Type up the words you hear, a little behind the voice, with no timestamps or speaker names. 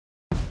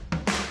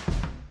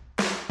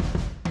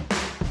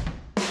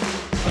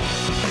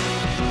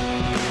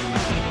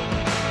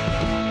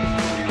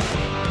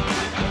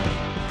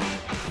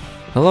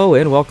Hello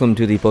and welcome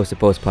to the Post to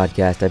Post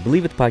podcast. I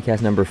believe it's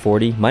podcast number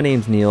 40. My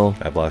name's Neil.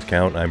 I've lost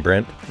count. I'm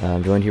Brent.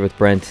 I'm joined here with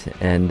Brent,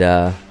 and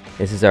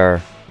this is our,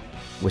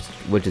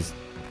 which is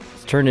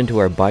it's turned into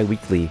our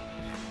bi-weekly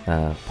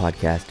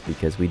podcast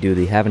because we do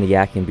the Having a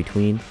Yak in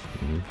between,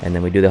 and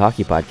then we do the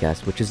hockey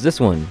podcast, which is this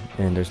one.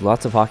 And there's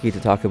lots of hockey to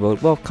talk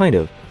about. Well, kind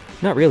of,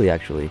 not really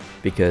actually,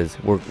 because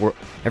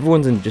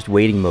everyone's in just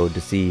waiting mode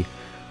to see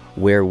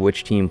where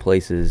which team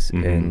places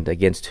and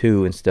against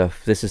who and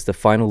stuff. This is the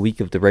final week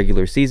of the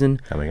regular season.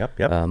 Coming up,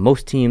 yep.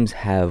 Most teams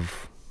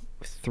have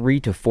 3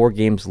 to 4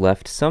 games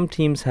left. Some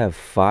teams have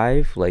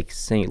 5, like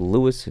St.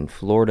 Louis and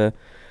Florida.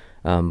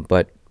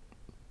 But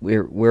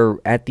we're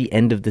at the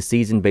end of the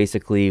season,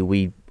 basically.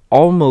 We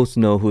almost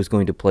know who's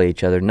going to play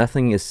each other.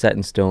 Nothing is set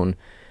in stone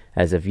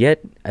as of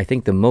yet. I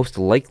think the most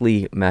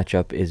likely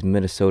matchup is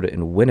Minnesota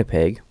and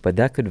Winnipeg, but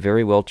that could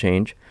very well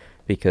change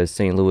because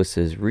St. Louis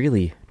is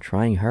really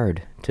trying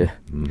hard to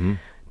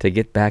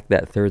get back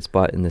that third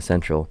spot in the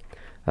Central.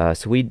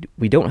 So we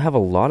don't have a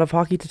lot of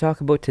hockey to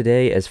talk about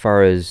today as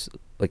far as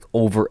like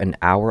over an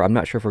hour. I'm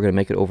not sure if we're going to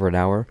make it over an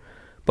hour,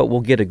 but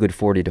we'll get a good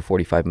 40 to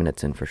 45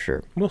 minutes in for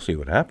sure. We'll see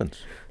what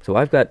happens. So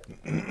I've got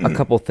a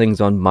couple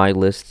things on my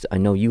list. I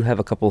know you have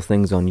a couple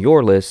things on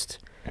your list.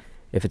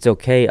 If it's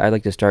okay, I'd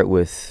like to start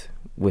with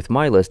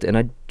my list, and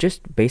I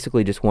just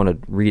basically just want to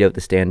read out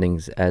the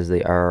standings as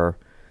they are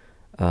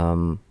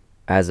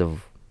as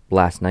of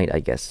last night, I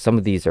guess. Some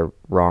of these are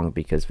wrong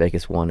because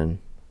Vegas won, and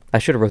I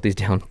should have wrote these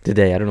down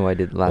today. I don't know why I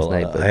did last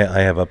night. But I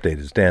have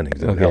updated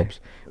standings. It helps.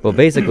 Well,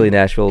 basically,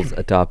 Nashville's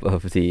atop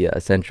of the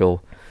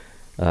Central.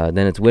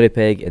 Then it's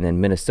Winnipeg, and then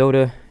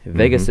Minnesota.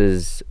 Vegas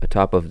is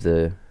atop of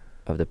the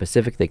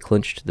Pacific. They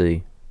clinched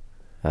the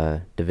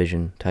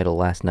division title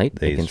last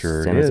night against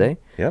San Jose.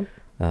 Yep.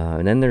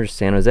 And then there's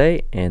San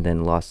Jose, and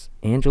then Los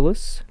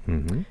Angeles,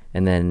 and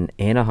then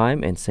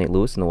Anaheim and St.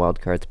 Louis in the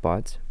wild card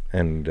spots.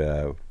 And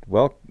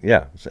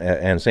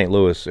and St.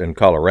 Louis and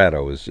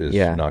Colorado is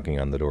knocking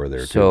on the door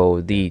there too.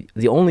 So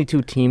the only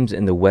two teams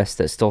in the West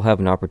that still have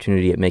an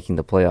opportunity at making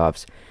the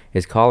playoffs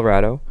is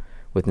Colorado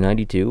with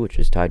 92, which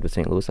is tied with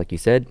St. Louis, like you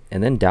said,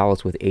 and then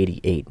Dallas with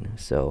 88.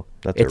 So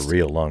that's a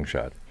real long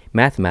shot.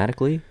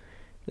 Mathematically,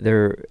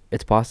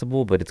 it's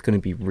possible, but it's going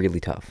to be really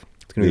tough.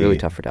 It's going to be really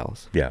tough for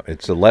Dallas. Yeah,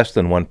 it's a less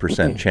than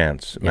 1%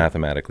 chance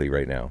mathematically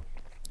right now.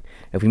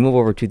 If we move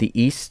over to the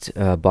East,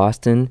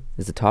 Boston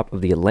is the top of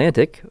the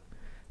Atlantic.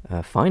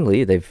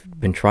 Finally, they've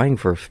been trying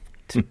for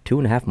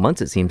 2.5 months,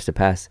 it seems, to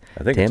pass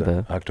Tampa. I think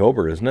it's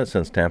October, isn't it,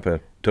 since Tampa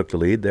took the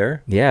lead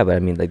there? Yeah, but I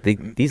mean, like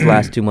these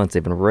last 2 months,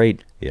 they've been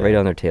right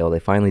on their tail. They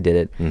finally did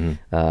it.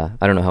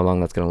 I don't know how long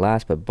that's going to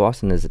last, but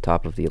Boston is the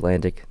top of the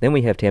Atlantic. Then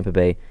we have Tampa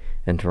Bay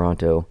and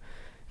Toronto.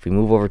 If we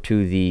move over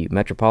to the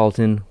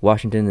Metropolitan,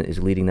 Washington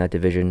is leading that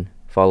division,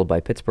 followed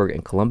by Pittsburgh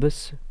and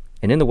Columbus.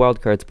 And in the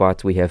wild card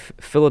spots, we have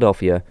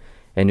Philadelphia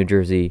and New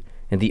Jersey.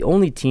 And the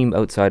only team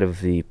outside of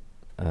the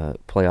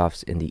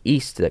playoffs in the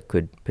East that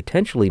could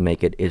potentially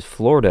make it is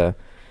Florida.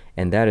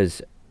 And that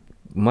is,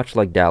 much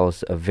like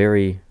Dallas, a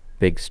very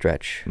big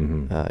stretch.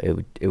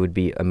 It would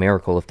be a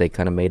miracle if they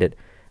kind of made it.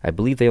 I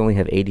believe they only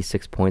have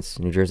 86 points.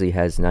 New Jersey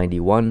has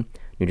 91.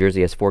 New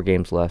Jersey has 4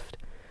 games left.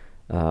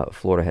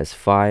 Florida has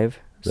 5.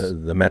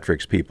 The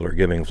metrics people are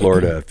giving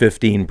Florida a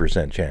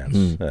 15% chance,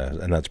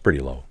 and that's pretty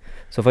low.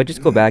 So if I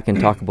just go back and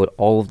talk about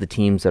all of the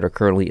teams that are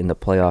currently in the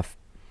playoff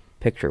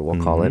picture,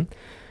 we'll call it.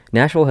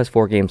 Nashville has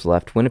 4 games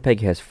left.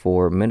 Winnipeg has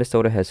 4.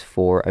 Minnesota has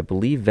 4. I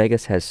believe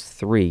Vegas has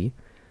 3.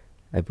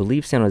 I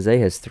believe San Jose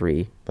has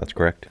 3. That's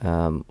correct.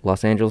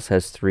 Los Angeles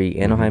has 3.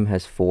 Anaheim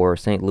has 4.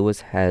 St.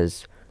 Louis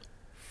has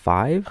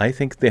 5. I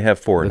think they have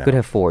 4 now. They could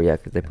have 4, yeah,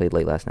 because they played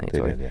late last night. They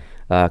did,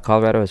 yeah.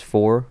 Colorado has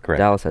 4. Correct.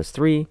 Dallas has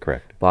 3.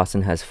 Correct.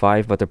 Boston has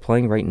 5, but they're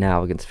playing right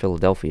now against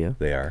Philadelphia.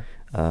 They are.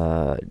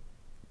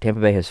 Tampa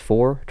Bay has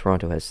 4.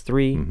 Toronto has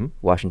 3.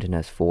 Washington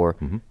has 4.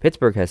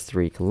 Pittsburgh has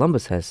 3.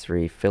 Columbus has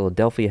 3.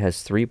 Philadelphia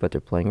has 3, but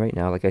they're playing right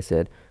now, like I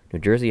said. New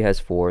Jersey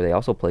has 4. They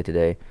also play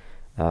today.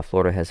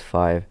 Florida has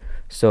 5.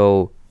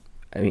 So,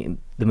 I mean,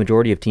 the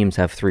majority of teams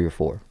have 3 or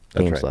 4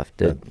 games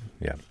left.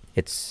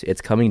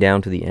 It's coming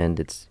down to the end.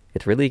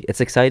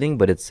 It's exciting,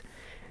 but it's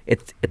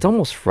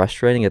almost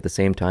frustrating at the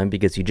same time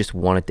because you just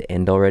want it to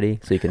end already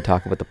so you can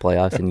talk about the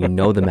playoffs and you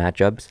know the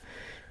matchups.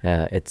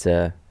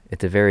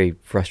 It's a very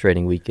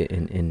frustrating week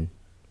in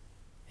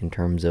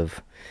terms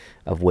of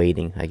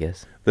waiting, I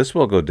guess. This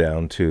will go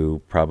down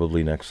to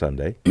probably next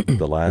Sunday,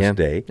 the last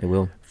day. It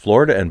will.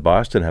 Florida and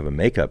Boston have a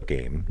makeup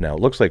game. Now, it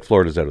looks like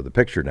Florida's out of the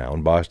picture now,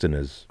 and Boston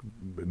is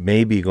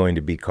maybe going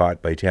to be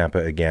caught by Tampa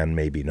again,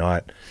 maybe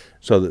not.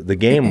 So the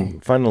game,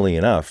 funnily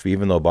enough,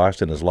 even though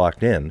Boston is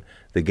locked in,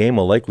 the game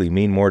will likely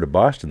mean more to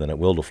Boston than it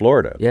will to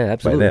Florida. Yeah,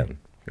 absolutely. By then.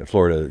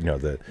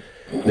 Florida,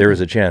 there is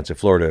a chance if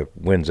Florida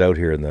wins out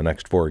here in the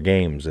next 4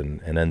 games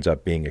and ends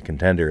up being a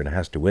contender and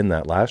has to win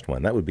that last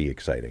one, that would be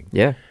exciting.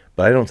 Yeah.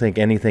 But I don't think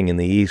anything in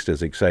the East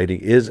is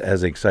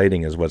as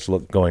exciting as what's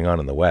going on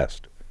in the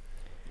West.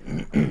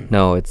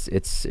 No, it's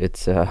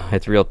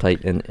real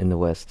tight in the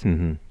West.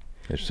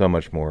 There's so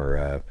much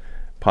more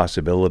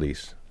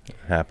possibilities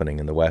happening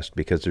in the West,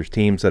 because there's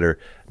teams that are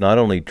not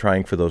only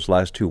trying for those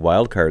last 2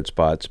 wild card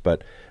spots,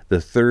 but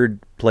the third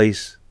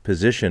place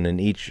position in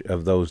each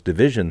of those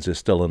divisions is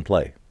still in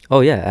play.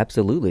 Oh yeah,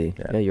 absolutely.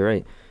 Yeah, you're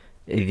right.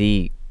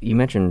 You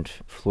mentioned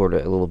Florida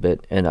a little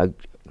bit, and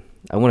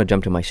I want to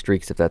jump to my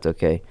streaks if that's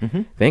okay.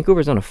 Mm-hmm.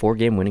 Vancouver's on a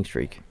 4-game winning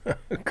streak.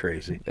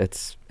 Crazy.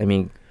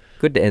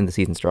 Good to end the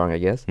season strong, I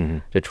guess. Mm-hmm.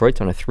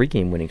 Detroit's on a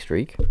 3-game winning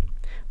streak.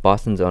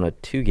 Boston's on a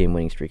 2-game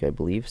winning streak, I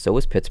believe. So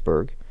is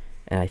Pittsburgh.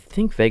 And I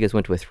think Vegas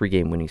went to a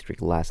 3-game winning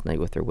streak last night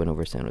with their win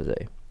over San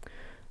Jose.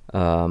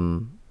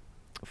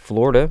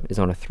 Florida is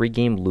on a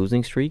 3-game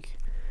losing streak.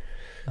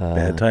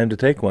 Bad time to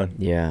take one.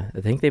 Yeah.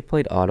 I think they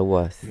played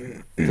Ottawa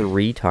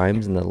 3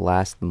 times in the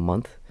last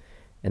month,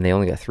 and they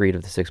only got 3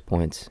 of the 6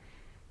 points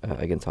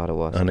against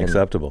Ottawa.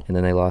 Unacceptable. And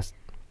then they lost.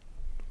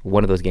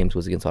 One of those games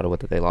was against Ottawa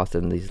that they lost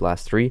in these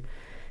last 3.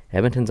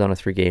 Edmonton's on a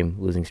 3-game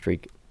losing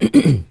streak.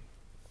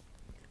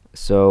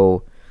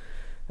 So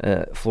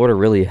Florida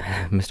really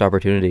missed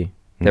opportunity.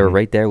 They were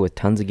right there with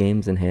tons of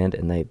games in hand,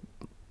 and they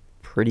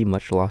pretty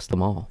much lost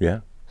them all. Yeah.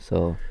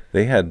 So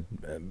they had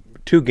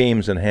 2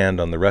 games in hand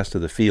on the rest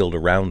of the field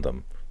around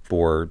them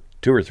for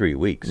 2 or 3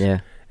 weeks. Yeah.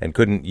 And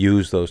couldn't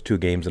use those 2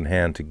 games in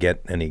hand to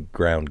get any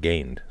ground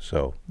gained.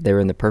 So they were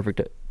in the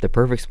perfect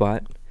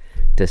spot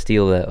to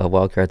steal a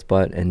wild card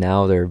spot, and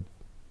now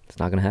it's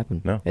not going to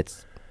happen. No.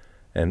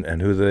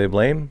 And who do they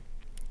blame?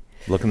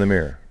 Look in the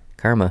mirror.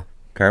 Karma.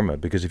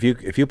 Because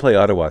if you play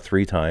Ottawa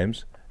 3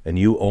 times and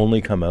you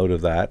only come out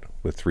of that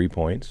with 3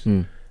 points,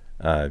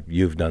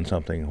 you've done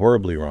something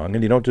horribly wrong,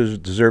 and you don't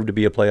deserve to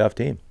be a playoff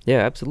team. Yeah,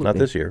 absolutely. Not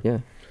this year. Yeah.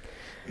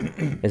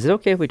 Is it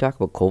okay if we talk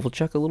about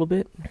Kovalchuk a little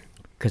bit?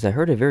 Because I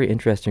heard a very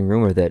interesting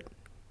rumor that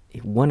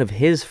one of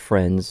his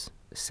friends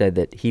said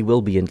that he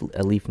will be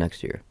a Leaf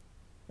next year.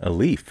 A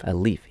Leaf? A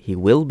Leaf. He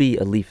will be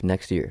a Leaf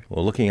next year.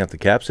 Well, looking at the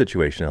cap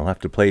situation, he'll have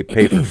to pay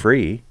for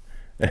free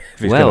if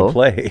he's going to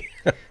play.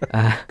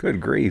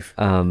 Good grief.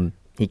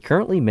 He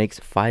currently makes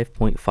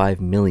 $5.5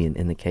 million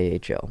in the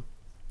KHL.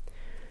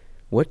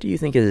 What do you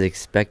think his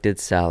expected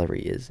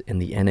salary is in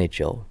the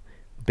NHL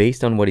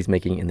based on what he's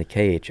making in the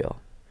KHL?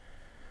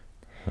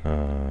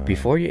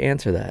 Before you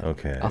answer that,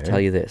 I'll tell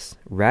you this.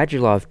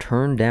 Radulov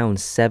turned down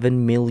 $7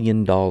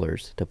 million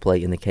to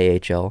play in the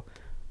KHL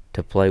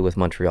to play with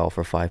Montreal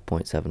for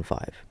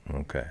 $5.75.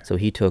 Okay. So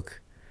he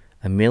took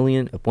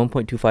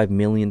 $1.25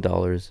 million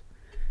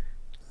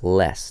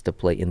less to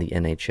play in the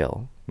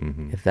NHL.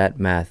 Mm-hmm. If that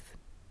math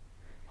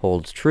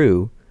holds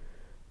true,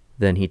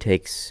 then he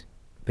takes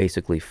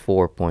basically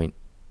 4 point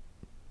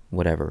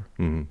whatever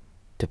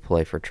to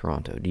play for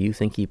Toronto. Do you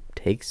think he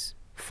takes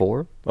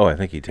 4? Oh, I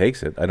think he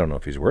takes it. I don't know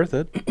if he's worth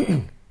it.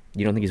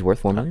 You don't think he's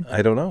worth $4 million?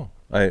 I don't know.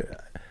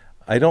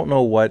 I don't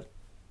know what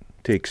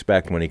to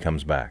expect when he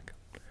comes back.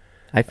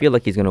 I feel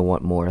like he's going to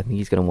want more. I think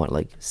he's going to want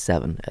like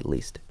 7 at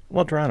least.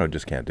 Well, Toronto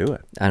just can't do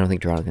it. I don't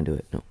think Toronto can do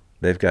it, no.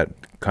 They've got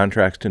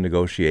contracts to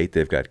negotiate.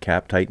 They've got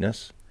cap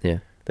tightness. Yeah.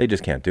 They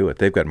just can't do it.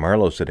 They've got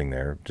Marlowe sitting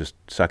there just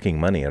sucking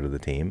money out of the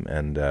team,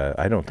 and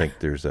I don't think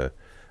there's a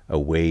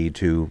way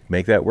to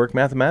make that work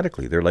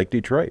mathematically. They're like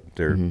Detroit.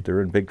 They're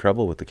in big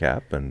trouble with the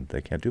cap, and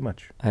they can't do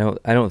much.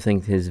 I don't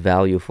think his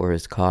value for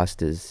his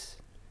cost is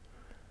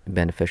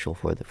beneficial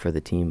for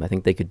the team. I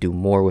think they could do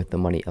more with the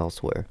money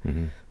elsewhere.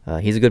 Mm-hmm.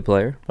 He's a good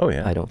player. Oh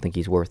yeah. I don't think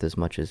he's worth as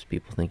much as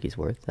people think he's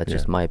worth. That's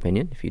just my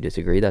opinion. If you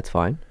disagree, that's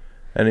fine.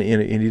 And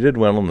he did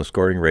well in the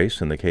scoring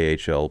race in the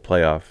KHL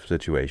playoff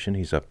situation.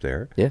 He's up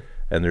there. Yeah.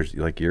 And there's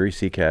like Yuri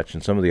Sekach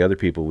and some of the other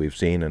people we've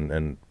seen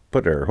and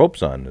put our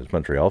hopes on as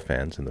Montreal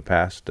fans in the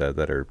past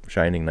that are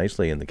shining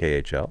nicely in the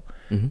KHL.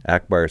 Mm-hmm.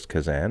 Akbar's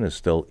Kazan is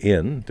still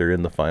in. They're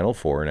in the Final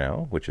Four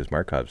now, which is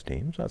Markov's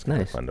team. So that's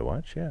kind of fun to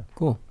watch. Yeah.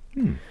 Cool.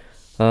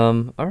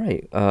 All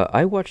right.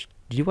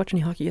 Did you watch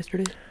any hockey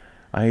yesterday?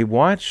 I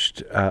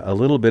watched a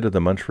little bit of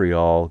the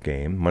Montreal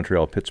game,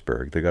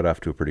 Montreal-Pittsburgh. They got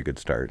off to a pretty good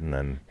start, and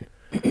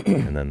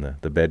then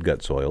the bed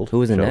got soiled. Who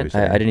was in net?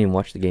 I didn't even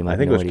watch the game. I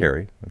think it was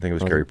Carey. I think it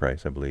was Carey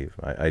Price, I believe.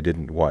 I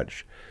didn't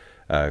watch.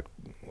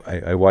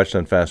 I watched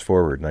on fast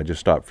forward, and I just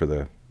stopped for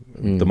the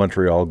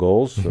Montreal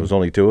goals. There was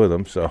only 2 of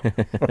them, so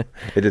it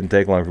didn't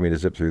take long for me to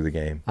zip through the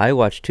game. I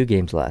watched 2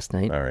 games last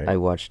night. All right. I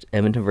watched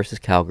Edmonton versus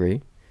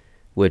Calgary,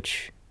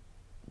 which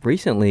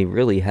recently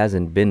really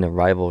hasn't been a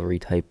rivalry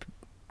type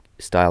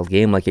style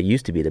game like it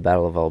used to be. The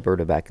Battle of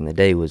Alberta back in the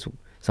day was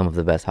some of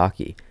the best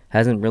hockey.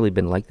 Hasn't really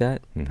been like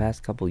that the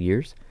past couple of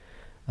years.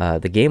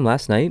 The game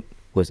last night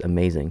was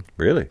amazing.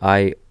 Really?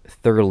 I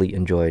thoroughly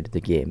enjoyed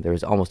the game. There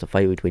was almost a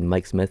fight between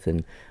Mike Smith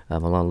and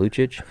Milan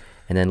Lucic,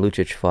 and then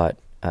Lucic fought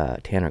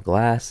Tanner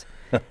Glass,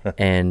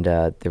 and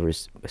there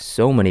was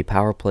so many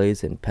power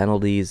plays and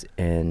penalties,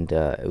 and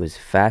it was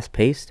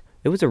fast-paced.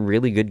 It was a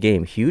really good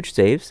game. Huge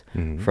saves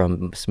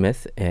from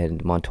Smith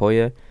and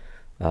Montoya.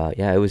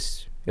 It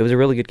was a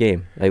really good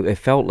game. It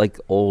felt like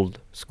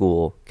old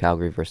school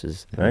Calgary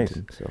versus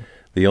Edmonton. Nice. So.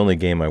 The only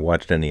game I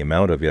watched any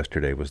amount of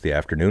yesterday was the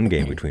afternoon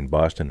game between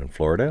Boston and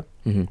Florida,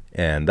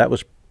 and that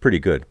was pretty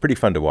good, pretty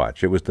fun to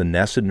watch. It was the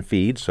Nesson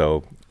feed,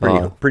 so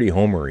pretty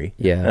homery.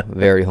 Yeah,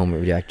 very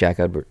homery. Jack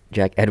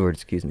Edwards,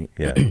 excuse me.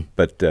 Yeah,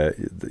 but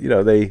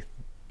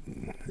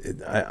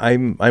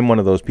I'm one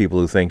of those people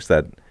who thinks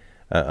that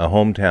a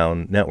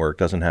hometown network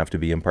doesn't have to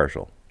be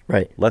impartial.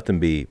 Right. Let them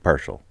be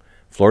partial.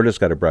 Florida's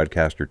got a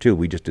broadcaster too.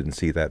 We just didn't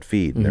see that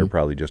feed, and they're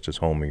probably just as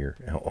homier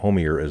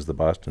as the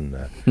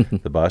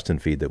Boston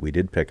feed that we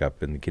did pick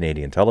up in the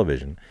Canadian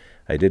television.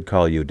 I did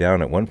call you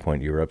down at one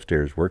point. You were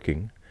upstairs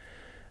working,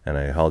 and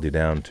I hauled you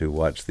down to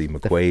watch the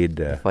McQuaid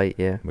the fight.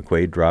 Yeah.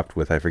 McQuaid dropped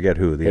with I forget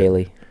who.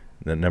 Haley.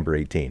 The number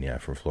 18, yeah,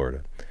 from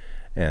Florida.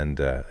 And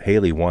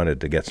Haley wanted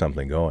to get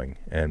something going,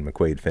 and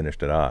McQuaid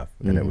finished it off,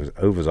 and it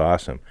was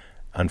awesome.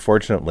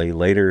 Unfortunately,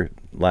 later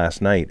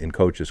last night in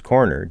Coach's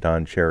Corner,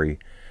 Don Cherry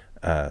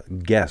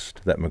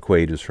guessed that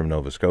McQuaid is from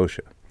Nova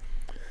Scotia.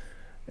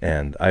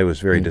 And I was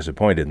very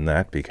disappointed in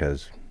that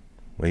because,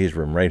 well, he's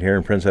from right here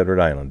in Prince Edward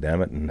Island,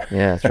 damn it. And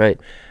Yeah, that's right.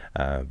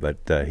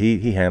 but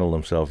he handled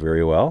himself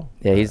very well.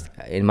 Yeah, he's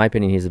in my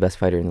opinion, he's the best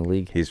fighter in the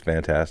league. He's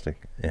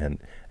fantastic. And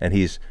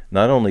he's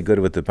not only good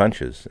with the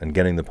punches and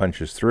getting the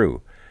punches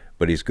through,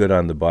 but he's good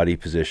on the body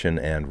position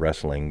and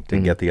wrestling to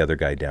get the other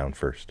guy down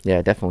first.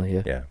 Yeah, definitely.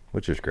 Yeah. Yeah,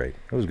 which is great.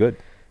 It was good.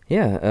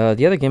 Yeah,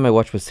 the other game I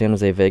watched was San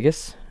Jose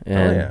Vegas,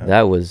 and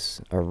that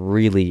was a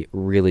really,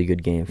 really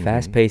good game.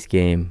 Fast-paced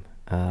game,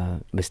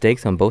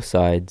 mistakes on both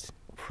sides,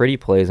 pretty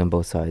plays on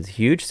both sides,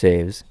 huge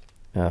saves.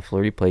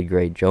 Fleury played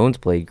great, Jones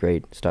played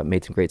great,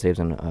 made some great saves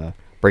on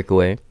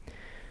breakaway.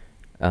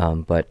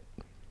 But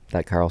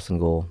that Carlson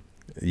goal.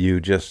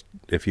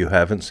 If you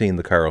haven't seen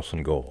the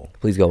Carlson goal,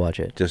 please go watch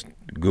it. Just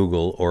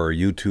Google or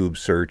YouTube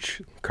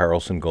search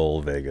Carlson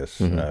goal Vegas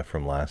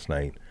from last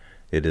night.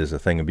 It is a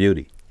thing of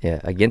beauty. Yeah,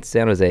 against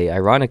San Jose,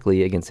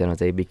 ironically against San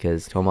Jose,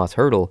 because Tomas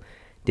Hertl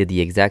did the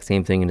exact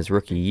same thing in his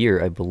rookie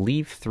year, I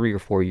believe 3 or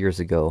 4 years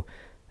ago,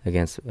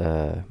 against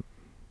Martin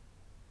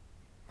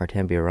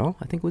Biron,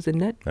 I think was in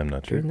net. I'm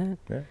not sure. That.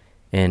 Yeah.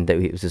 And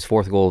it was his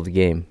 4th goal of the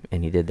game,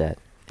 and he did that.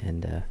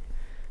 And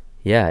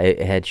yeah, it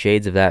had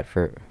shades of that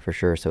for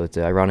sure. So it's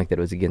ironic that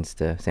it was against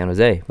San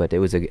Jose, but it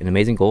was an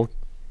amazing goal.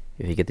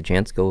 If you get the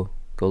chance, go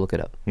look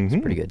it up. It's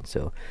pretty good.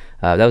 So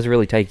that was a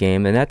really tight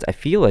game, and I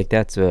feel like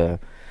that's a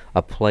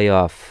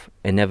playoff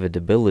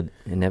inevitability.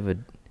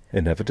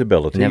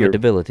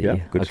 Inevitability. Yeah,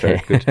 good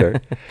start. Good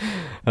start.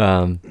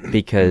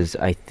 Because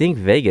I think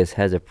Vegas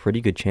has a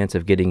pretty good chance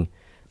of getting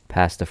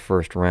past the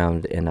first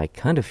round, and I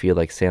kind of feel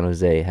like San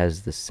Jose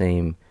has the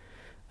same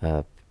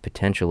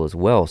potential as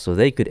well, so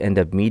they could end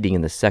up meeting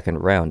in the second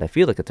round. I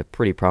feel like it's a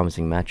pretty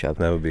promising matchup.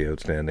 That would be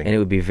outstanding. And it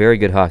would be very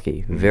good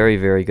hockey. Very,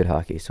 very good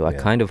hockey. So I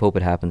kind of hope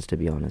it happens, to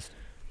be honest.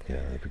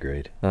 Yeah, that'd be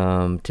great.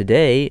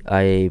 Today,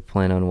 I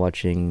plan on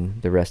watching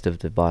the rest of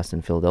the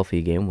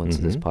Boston-Philadelphia game once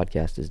this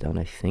podcast is done,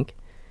 I think.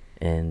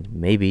 And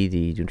maybe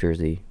the New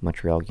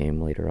Jersey-Montreal game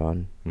later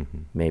on.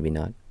 Maybe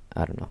not.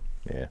 I don't know.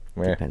 Yeah.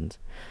 Depends.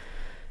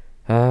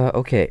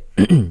 Okay.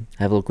 I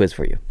have a little quiz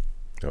for you.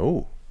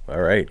 Oh,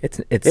 all right.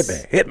 It's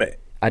Hit me.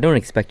 I don't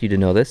expect you to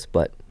know this,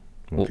 but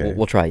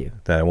we'll try you.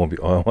 That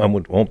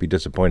won't be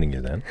disappointing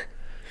you then.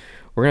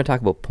 We're going to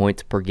talk about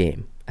points per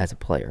game as a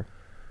player.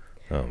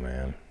 Oh,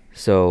 man.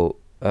 So,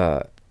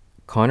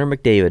 Connor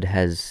McDavid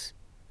has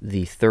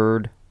the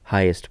 3rd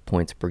highest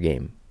points per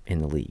game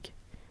in the league.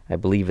 I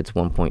believe it's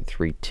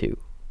 1.32,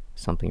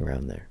 something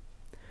around there.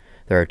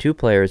 There are 2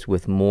 players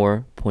with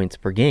more points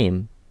per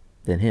game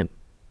than him,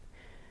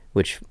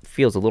 which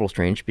feels a little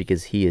strange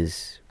because he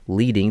is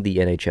leading the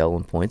NHL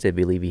in points. I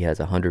believe he has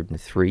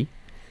 103.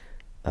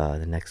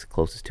 The next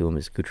closest to him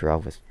is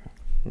Kucherov with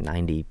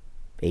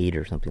 98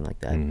 or something like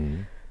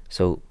that.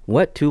 So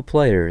what 2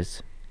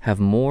 players have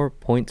more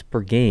points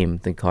per game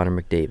than Connor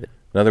McDavid?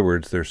 In other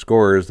words, they're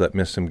scorers that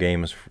miss some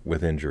games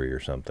with injury or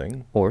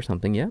something. Or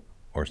something, yeah.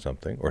 Or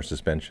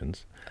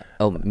suspensions.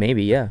 Oh,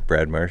 maybe, yeah.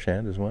 Brad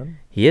Marchand is one?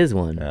 He is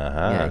one.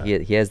 Uh-huh. Yeah,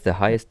 he has the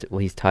highest, well,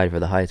 he's tied for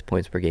the highest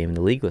points per game in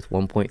the league with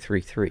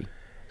 1.33.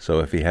 So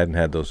if he hadn't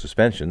had those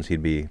suspensions,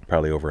 he'd be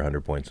probably over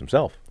 100 points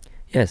himself.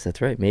 Yes,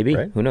 that's right. Maybe.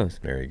 Right? Who knows?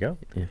 There you go.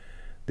 Yeah.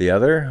 The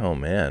other, oh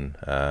man.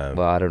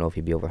 Well, I don't know if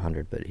he'd be over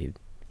 100, but he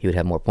would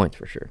have more points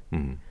for sure.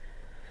 Nathan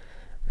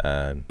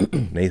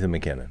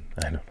McKinnon.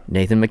 I don't know.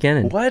 Nathan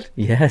McKinnon. What?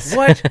 Yes.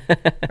 What?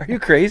 Are you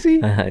crazy?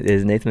 It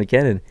is Nathan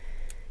McKinnon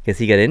because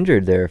he got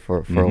injured there for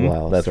a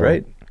while. That's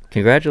right.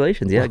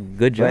 Congratulations. Yeah,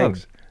 good job.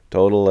 Thanks.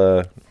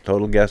 Total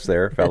guess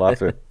there. Fell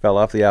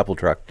off the apple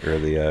truck or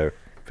the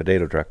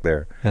potato truck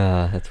there.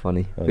 That's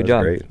funny. Oh, good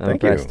job. Great. I'm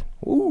Thank impressed.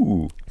 you.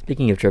 Ooh.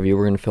 Speaking of trivia,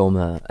 we're going to film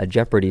a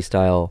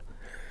Jeopardy-style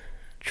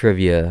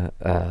trivia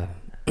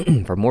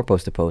for more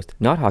post-to-post,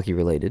 not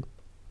hockey-related,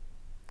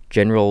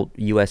 general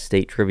U.S.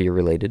 state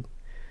trivia-related.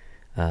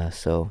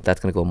 So that's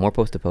going to go more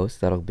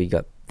post-to-post. That'll be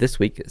up this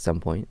week at some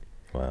point.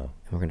 Wow.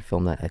 And we're going to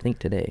film that, I think,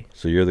 today.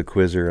 So you're the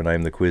quizzer and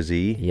I'm the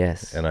quizzee?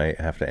 Yes. And I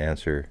have to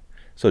answer.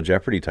 So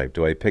Jeopardy type.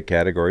 Do I pick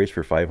categories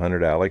for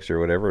 500, Alex, or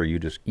whatever, or you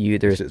just...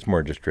 it's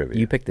more just trivia?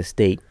 You pick the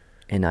state,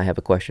 and I have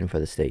a question for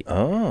the state.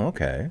 Oh,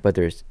 okay. But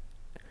there's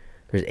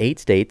 8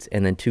 states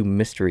and then 2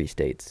 mystery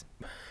states.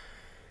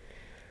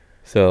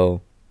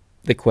 So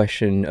the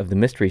question of the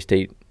mystery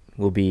state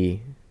will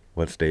be...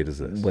 What state is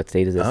this? What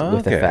state is this? Oh,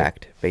 with a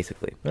fact,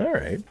 basically. All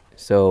right.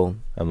 So...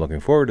 I'm looking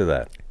forward to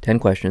that. 10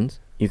 questions.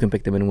 You can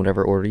pick them in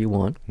whatever order you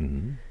want.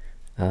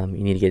 Mm-hmm.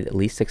 You need to get at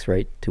least 6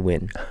 right to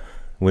win.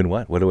 Win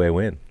what? What do I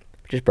win?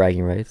 Just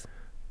bragging rights.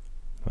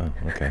 Oh,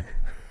 okay.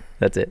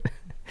 That's it.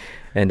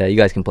 And you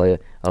guys can play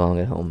along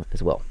at home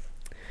as well.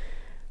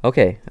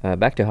 Okay,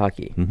 back to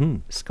hockey. Mm-hmm.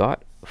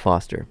 Scott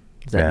Foster.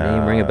 Does that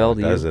name ring a bell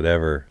to you? Does it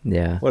ever?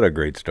 Yeah. What a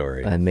great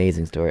story.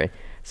 Amazing story.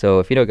 So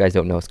if you guys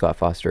don't know, Scott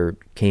Foster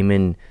came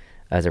in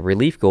as a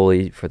relief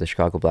goalie for the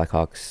Chicago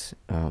Blackhawks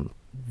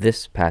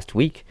this past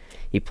week.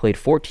 He played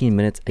 14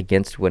 minutes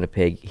against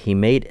Winnipeg. He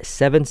made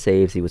 7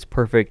 saves. He was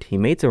perfect. He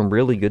made some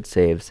really good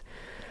saves.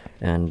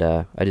 And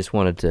I just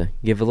wanted to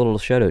give a little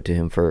shout out to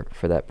him for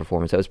that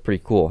performance. That was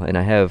pretty cool. And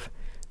I have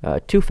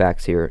 2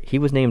 facts here. He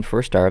was named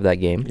first star of that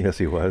game. Yes,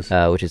 he was.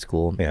 Which is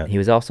cool. Yeah. He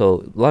was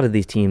also, a lot of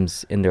these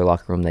teams in their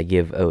locker room, they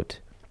give out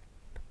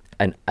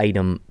an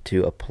item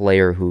to a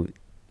player who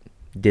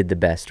did the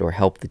best or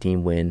helped the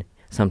team win.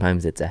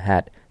 Sometimes it's a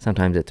hat.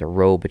 Sometimes it's a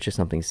robe. It's just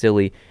something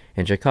silly.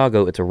 In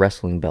Chicago, it's a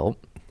wrestling belt.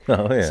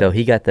 Oh, yeah. So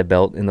he got the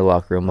belt in the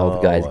locker room. All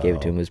the guys gave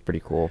it to wow. him. It was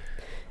pretty cool.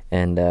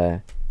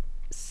 And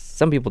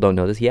some people don't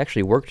know this. He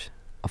actually worked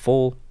a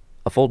full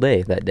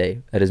day that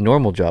day at his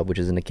normal job, which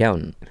is an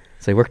accountant.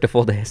 So he worked a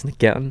full day as an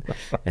accountant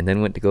and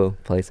then went to go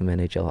play some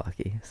NHL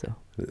hockey. So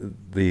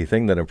the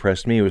thing that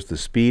impressed me was the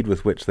speed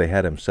with which they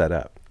had him set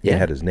up. Yeah. They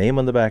had his name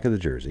on the back of the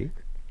jersey.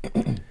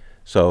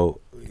 So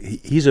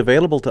he's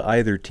available to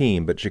either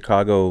team, but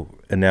Chicago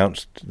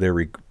announced their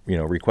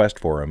request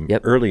for him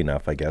early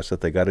enough, I guess,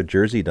 that they got a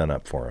jersey done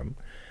up for him.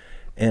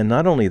 And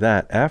not only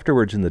that,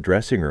 afterwards in the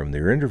dressing room,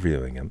 they were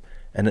interviewing him,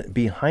 and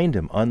behind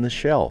him on the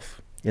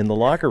shelf in the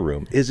locker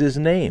room is his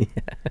name.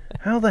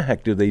 How the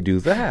heck do they do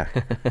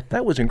that?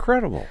 That was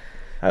incredible.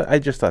 I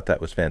just thought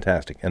that was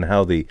fantastic. And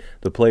how the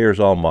players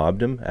all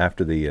mobbed him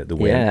after the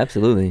win. yeah,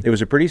 absolutely. It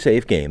was a pretty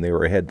safe game. They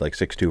were ahead like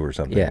 6-2 or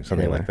something,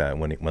 something like that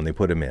when they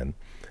put him in.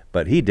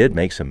 But he did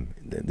make some,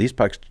 these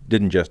pucks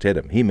didn't just hit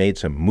him. He made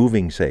some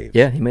moving saves.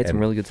 Yeah, he made some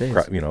really good saves.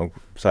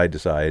 Side to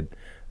side.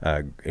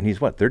 And he's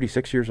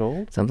 36 years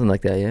old? Something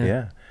like that, yeah.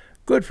 Yeah.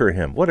 Good for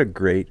him. What a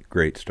great,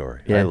 great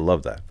story. Yeah, I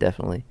love that.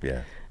 Definitely.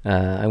 Yeah.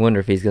 I wonder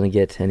if he's going to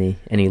get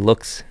any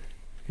looks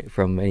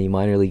from any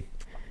minor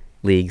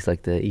leagues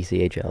like the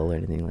ECHL or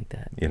anything like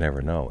that. You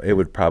never know. It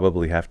would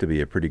probably have to be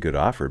a pretty good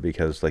offer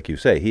because, like you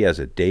say, he has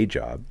a day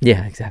job.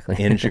 Yeah,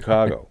 exactly. In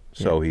Chicago.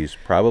 So he's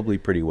probably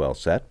pretty well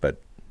set,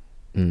 but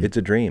it's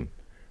a dream.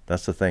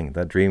 That's the thing.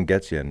 That dream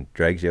gets you and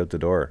drags you out the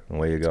door, and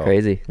away you go. It's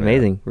crazy.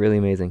 Amazing. Really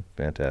amazing.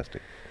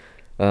 Fantastic.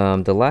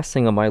 The last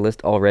thing on my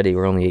list already,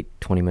 we're only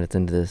 20 minutes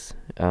into this,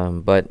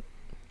 but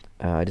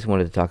I just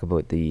wanted to talk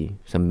about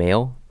some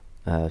mail.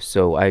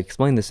 So I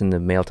explained this in the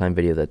mail time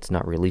video that's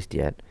not released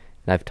yet.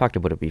 And I've talked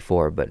about it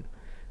before, but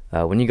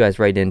when you guys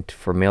write in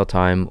for mail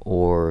time,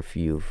 or if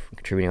you've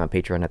contributing on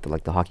Patreon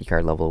at the hockey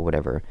card level or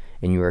whatever,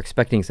 and you are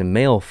expecting some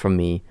mail from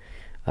me,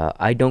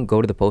 I don't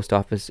go to the post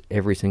office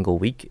every single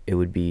week. It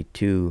would be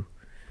too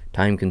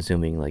time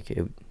consuming.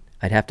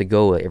 I'd have to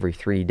go every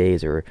 3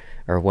 days or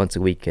once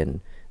a week,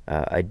 and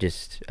I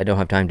don't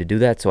have time to do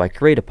that. So I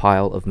create a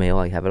pile of mail.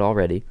 I have it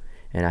already,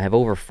 and I have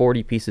over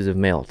 40 pieces of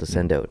mail to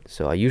send out.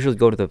 So I usually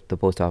go to the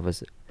post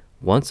office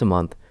once a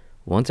month,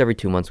 once every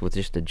 2 months, with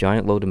just a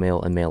giant load of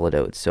mail and mail it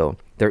out. So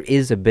there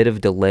is a bit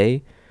of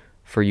delay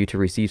for you to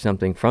receive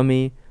something from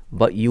me,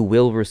 but you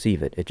will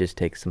receive it. It just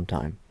takes some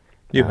time.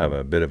 You have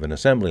a bit of an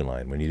assembly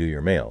line when you do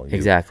your mail.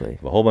 Exactly.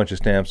 Have a whole bunch of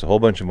stamps, a whole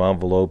bunch of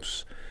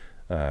envelopes,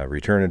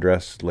 return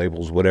address,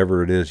 labels,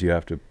 whatever it is, you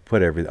have to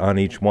put on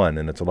each one,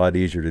 and it's a lot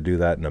easier to do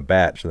that in a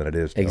batch than it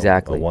is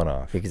a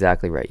one-off.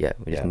 Exactly right, yeah.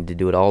 We just need to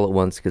do it all at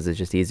once because it's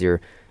just easier.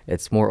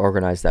 It's more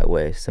organized that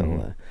way.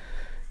 So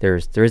there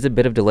is a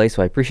bit of delay,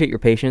 so I appreciate your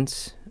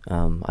patience.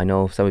 I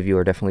know some of you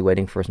are definitely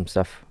waiting for some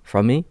stuff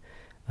from me,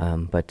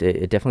 but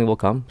it definitely will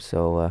come.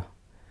 So,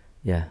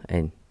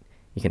 and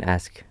you can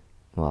ask,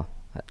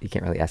 you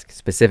can't really ask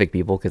specific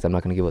people because I'm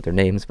not going to give out their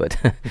names, but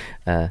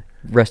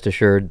rest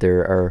assured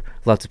there are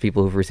lots of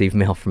people who've received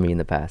mail from me in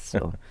the past.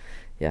 So,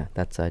 I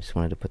just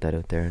wanted to put that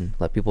out there and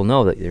let people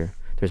know that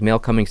there's mail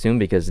coming soon,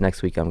 because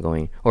this week I'm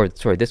going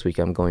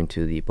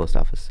to the post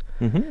office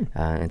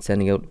and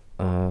sending out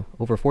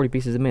over 40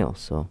 pieces of mail.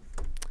 So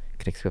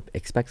you can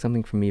expect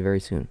something from me very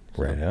soon.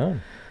 So. Right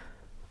on.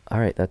 All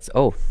right,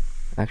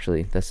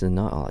 actually, this is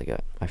not all I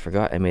got. I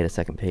forgot I made a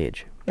second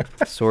page.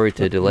 Sorry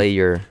to delay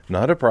your...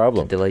 Not a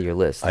problem. To delay your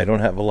list. I don't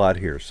have a lot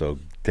here, so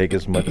take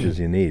as much as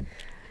you need.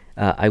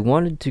 I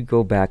wanted to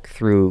go back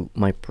through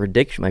my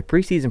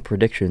preseason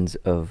predictions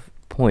of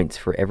points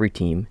for every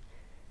team,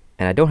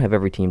 and I don't have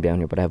every team down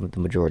here, but I have the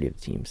majority of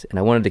the teams, and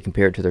I wanted to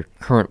compare it to their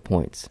current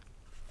points.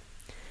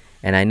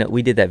 And I know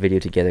we did that video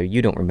together.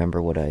 You don't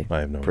remember what I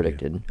have no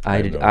predicted.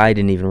 idea. I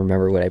didn't even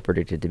remember what I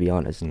predicted, to be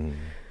honest.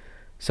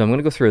 So I'm going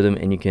to go through them,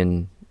 and you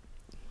can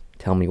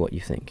tell me what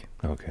you think.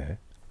 Okay.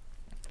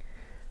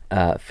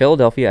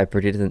 Philadelphia, I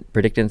predicted them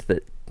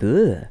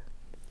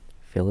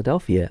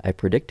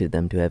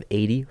to have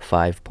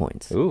 85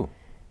 points. Ooh.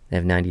 They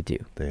have 92.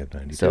 They have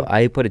 92. So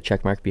I put a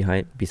check mark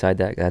beside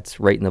that. That's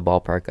right in the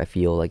ballpark. I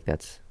feel like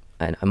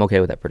I'm okay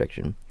with that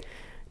prediction.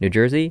 New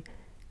Jersey,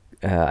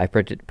 I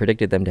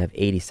predicted them to have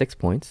 86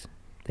 points.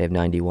 They have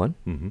 91.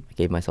 Mm-hmm. I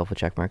gave myself a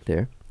check mark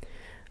there.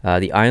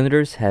 The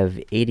Islanders have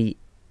 80.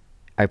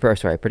 I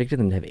predicted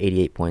them to have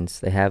 88 points.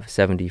 They have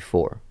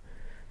 74.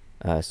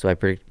 So I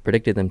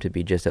predicted them to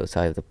be just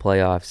outside of the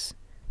playoffs,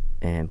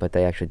 but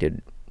they actually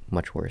did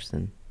much worse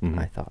than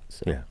I thought.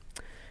 So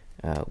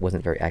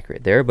wasn't very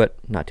accurate there, but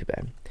not too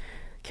bad.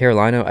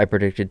 Carolina, I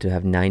predicted to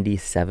have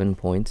 97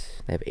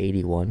 points. They have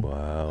 81.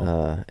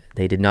 Wow.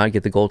 They did not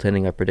get the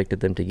goaltending I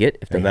predicted them to get.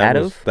 If they had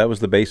of, that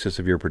was the basis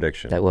of your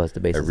prediction. that was the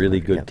basis. A really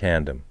good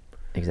tandem.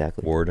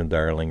 Exactly. Ward and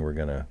Darling were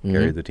going to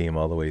carry the team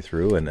all the way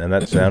through, and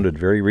that sounded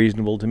very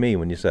reasonable to me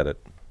when you said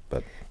it.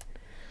 But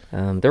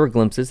there were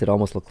glimpses. It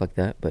almost looked like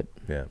that, but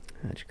yeah,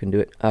 I just couldn't do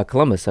it.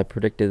 Columbus, I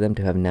predicted them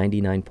to have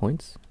 99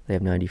 points. They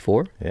have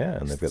 94. Yeah,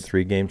 and they've got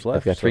 3 games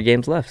left. They've got 3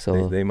 games left,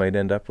 so they might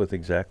end up with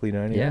exactly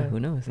 99. Yeah, who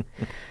knows?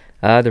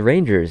 The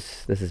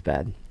Rangers, this is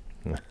bad.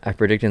 I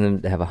predicted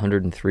them to have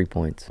 103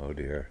 points. Oh,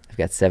 dear. They've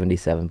got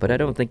 77, but I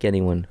don't think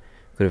anyone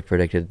could have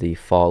predicted the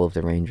fall of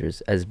the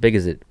Rangers as big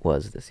as it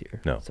was this year.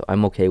 No. So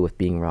I'm okay with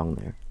being wrong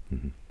there.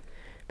 Mm-hmm.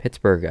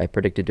 Pittsburgh, I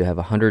predicted to have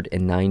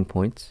 109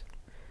 points.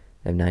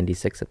 They have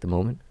 96 at the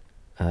moment.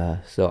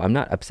 So I'm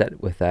not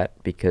upset with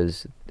that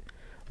because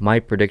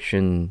my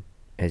prediction,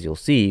 as you'll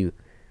see,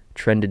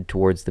 trended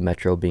towards the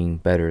Metro being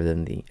better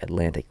than the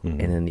Atlantic, and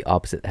then the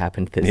opposite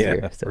happened this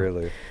year. So,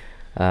 really.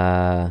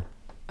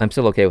 I'm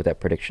still okay with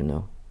that prediction,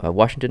 though.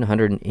 Washington,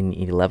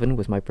 111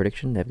 was my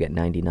prediction. They've got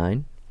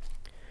 99.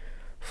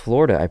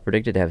 Florida, I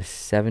predicted to have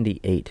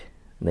 78.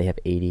 And they have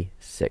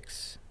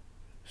 86.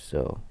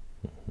 So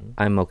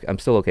I'm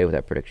still okay with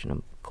that prediction.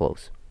 I'm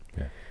close.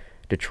 Yeah.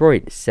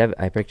 Detroit,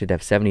 I predicted to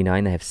have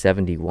 79. They have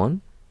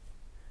 71.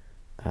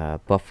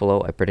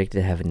 Buffalo, I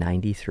predicted to have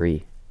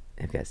 93.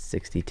 They've got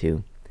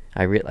 62.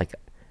 I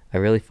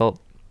really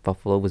felt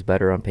Buffalo was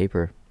better on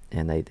paper,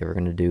 and they were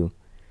going to do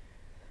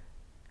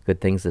good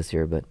things this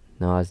year, but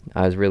no,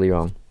 I was really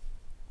wrong.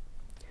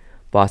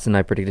 Boston,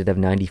 I predicted to have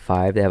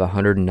 95. They have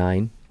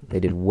 109. They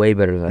did way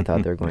better than I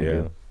thought they were going to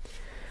do.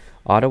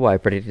 Ottawa, I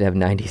predicted to have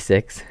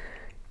 96.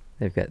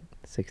 They've got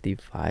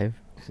 65.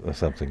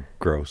 Something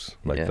gross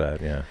like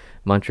that, yeah.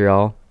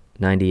 Montreal,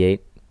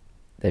 98.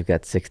 They've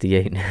got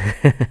 68.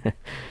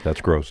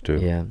 That's gross, too.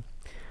 Yeah.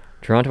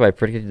 Toronto, I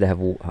predicted to have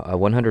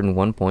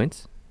 101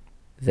 points.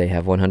 They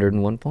have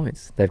 101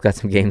 points. They've got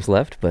some games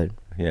left, but...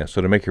 Yeah,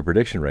 so to make your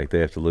prediction right, they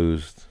have to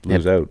lose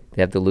out.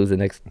 They have to lose the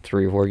next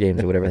 3 or 4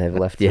 games or whatever they have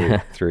left.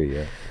 Three,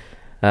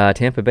 yeah.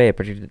 Tampa Bay, I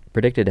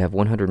predicted to have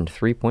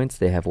 103 points.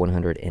 They have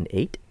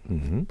 108.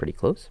 Mm-hmm. Pretty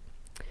close.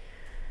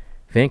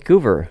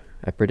 Vancouver,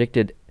 I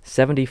predicted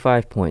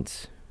 75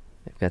 points.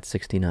 They've got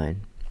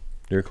 69.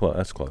 You're close.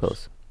 That's close.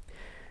 Close.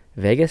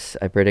 Vegas,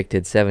 I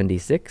predicted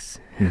 76.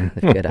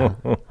 They've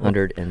got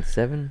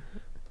 107.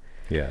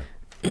 Yeah.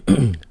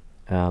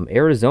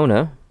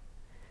 Arizona,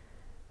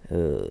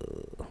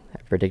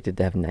 I predicted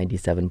to have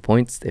 97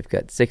 points. They've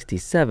got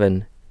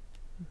 67.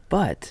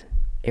 But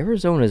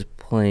Arizona's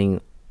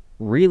playing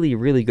really,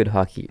 really good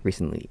hockey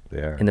recently.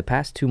 They are. In the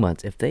past 2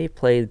 months, if they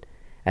played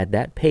at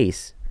that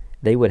pace,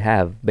 they would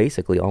have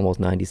basically almost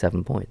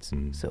 97 points.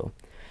 So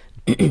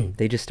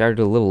they just started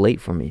a little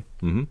late for me.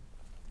 Mm-hmm.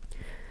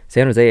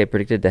 San Jose, I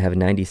predicted to have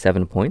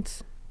 97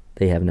 points.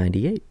 They have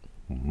 98.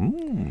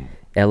 Mm-hmm.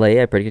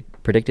 LA, I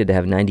predicted to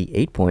have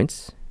 98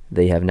 points.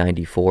 They have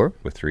 94.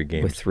 With 3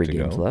 games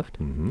games left.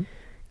 Mm-hmm.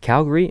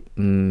 Calgary,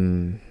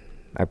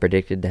 I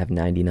predicted to have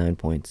 99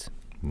 points.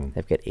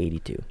 They've got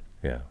 82.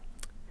 Yeah.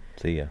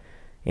 See ya.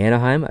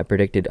 Anaheim, I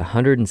predicted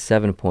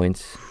 107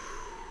 points.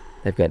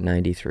 They've got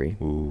 93.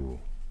 Ooh.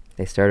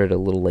 They started a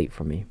little late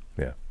for me.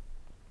 Yeah.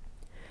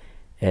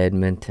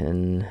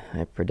 Edmonton,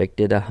 I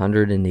predicted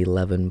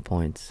 111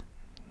 points.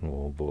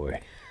 Oh, boy.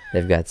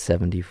 They've got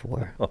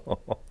 74.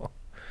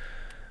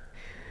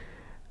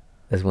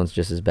 This one's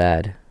just as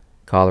bad.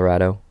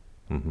 Colorado,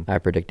 I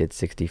predicted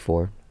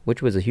 64,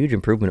 which was a huge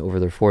improvement over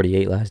their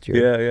 48 last year.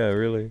 Yeah,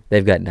 really.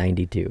 They've got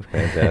 92.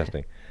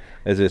 Fantastic.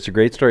 It's a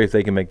great story if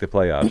they can make the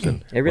playoffs.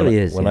 And it really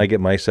is. When I get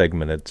my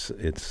segment,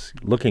 it's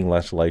looking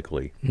less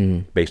likely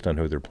based on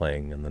who they're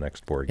playing in the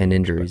next 4 games. And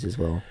injuries as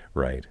well.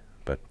 Right.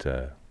 But,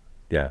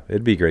 yeah,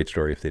 it'd be a great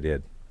story if they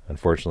did.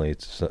 Unfortunately,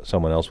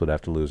 someone else would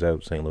have to lose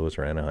out, St. Louis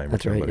or Anaheim.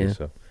 That's or somebody. right,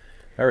 yeah. So,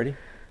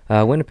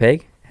 alrighty.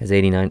 Winnipeg has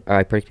 89.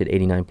 I predicted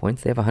 89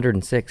 points. They have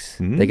 106.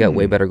 They got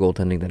way better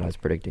goaltending than I was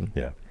predicting.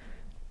 Yeah.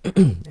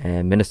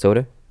 And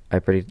Minnesota, I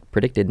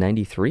predicted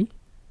 93.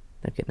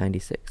 They've got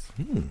 96.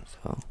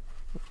 So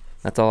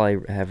that's all I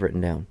have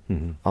written down.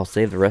 I'll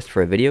save the rest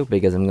for a video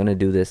because I'm going to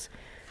do this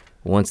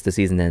once the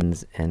season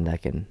ends and I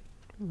can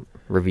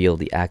reveal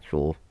the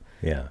actual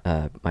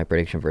my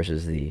prediction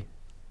versus the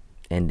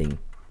ending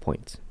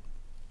points.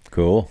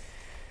 Cool.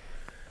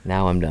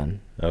 Now I'm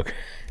done. Okay.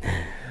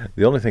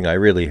 The only thing I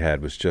really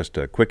had was just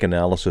a quick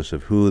analysis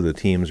of who the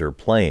teams are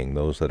playing,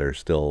 those that are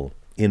still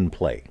in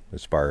play,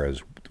 as far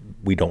as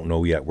we don't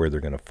know yet where they're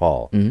going to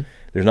fall.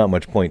 There's not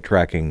much point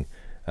tracking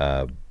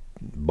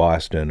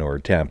Boston or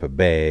Tampa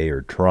Bay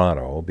or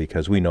Toronto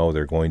because we know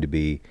they're going to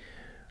be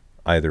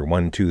either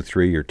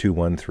 1-2-3 or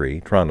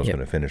 2-1-3. Toronto's going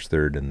to finish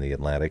third in the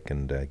Atlantic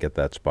and get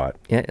that spot.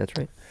 Yeah, that's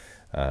right.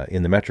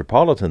 In the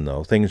Metropolitan,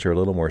 though, things are a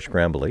little more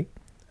scrambly.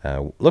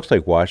 Looks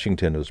like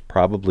Washington is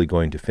probably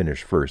going to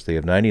finish first. They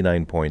have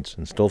 99 points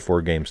and still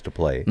 4 games to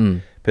play.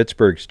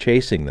 Pittsburgh's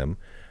chasing them,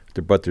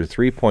 but they're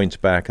 3 points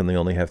back and they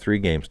only have 3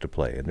 games to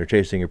play. And they're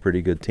chasing a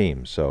pretty good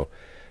team. So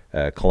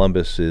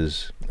Columbus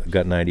is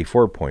got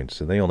 94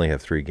 points and they only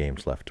have 3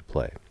 games left to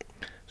play.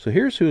 So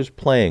here's who's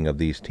playing of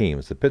these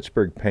teams. The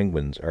Pittsburgh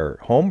Penguins are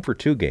home for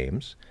 2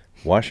 games,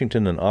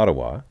 Washington and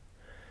Ottawa,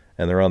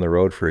 and they're on the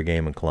road for a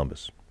game in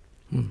Columbus.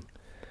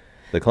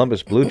 The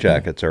Columbus Blue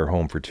Jackets are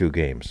home for 2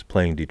 games,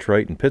 playing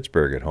Detroit and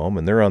Pittsburgh at home,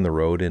 and they're on the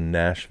road in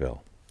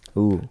Nashville.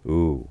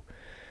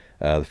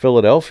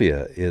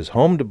 Philadelphia is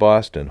home to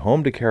Boston,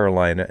 home to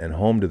Carolina, and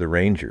home to the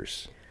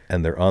Rangers,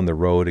 and they're on the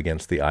road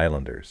against the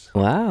Islanders.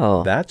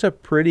 Wow. That's a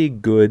pretty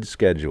good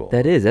schedule.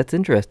 That is. That's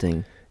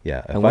interesting.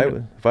 Yeah.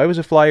 If I was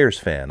a Flyers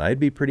fan, I'd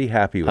be pretty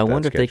happy with that schedule. I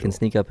wonder if they can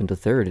sneak up into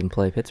third and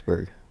play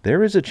Pittsburgh.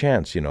 There is a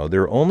chance,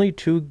 They're only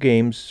 2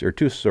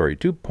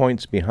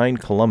 points behind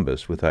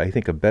Columbus with, I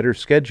think, a better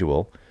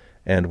schedule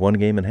and 1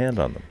 game in hand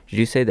on them. Did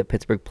you say that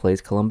Pittsburgh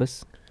plays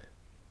Columbus?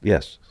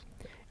 Yes,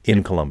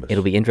 in Columbus.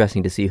 It'll be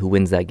interesting to see who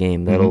wins that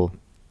game. That'll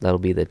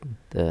be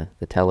the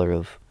teller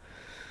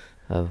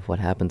of what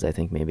happens, I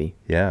think, maybe.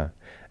 Yeah,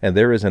 and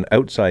there is an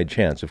outside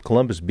chance if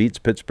Columbus beats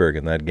Pittsburgh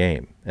in that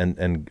game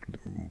and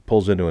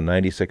pulls into a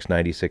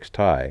 96-96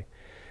 tie,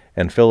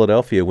 and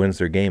Philadelphia wins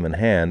their game in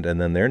hand, and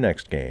then their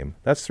next game,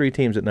 that's 3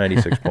 teams at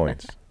 96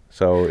 points.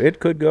 So it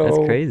could go.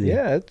 That's crazy.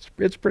 Yeah,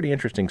 it's pretty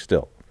interesting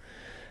still.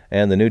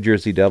 And the New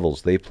Jersey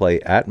Devils, they play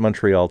at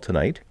Montreal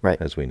tonight,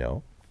 as we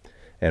know.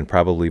 And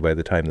probably by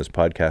the time this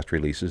podcast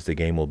releases, the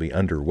game will be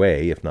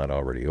underway, if not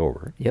already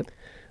over. Yep.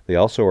 They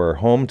also are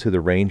home to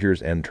the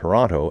Rangers and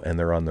Toronto, and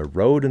they're on the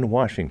road in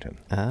Washington.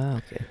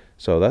 Okay.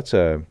 So that's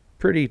a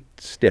pretty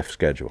stiff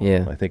schedule.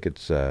 Yeah. I think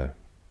it's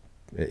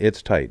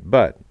tight.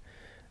 But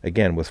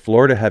again, with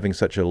Florida having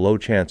such a low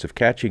chance of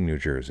catching New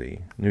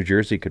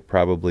Jersey could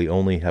probably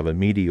only have a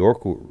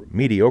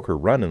mediocre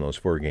run in those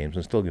 4 games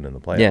and still get in the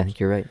playoffs. Yeah,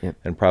 you're right. Yeah.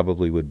 And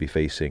probably would be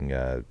facing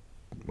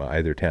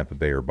either Tampa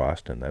Bay or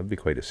Boston. That would be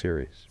quite a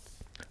series.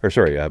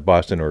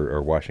 Boston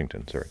or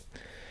Washington, sorry.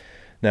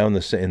 Now in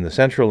the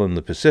Central and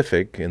the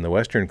Pacific, in the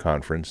Western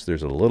Conference,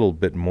 there's a little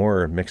bit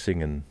more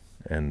mixing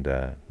and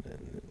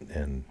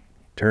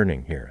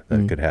turning here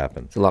that could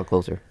happen. It's a lot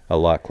closer. A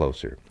lot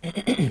closer.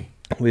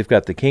 We've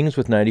got the Kings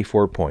with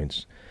 94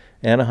 points,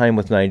 Anaheim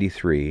with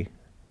 93,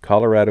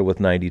 Colorado with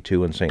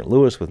 92, and St.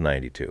 Louis with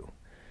 92.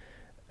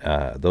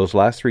 Those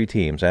last 3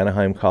 teams,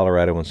 Anaheim,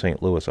 Colorado, and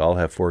St. Louis, all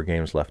have 4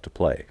 games left to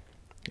play,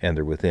 and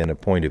they're within a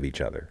point of each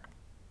other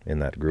in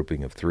that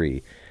grouping of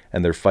 3,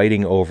 and they're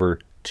fighting over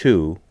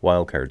 2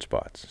 wildcard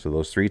spots. So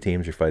those 3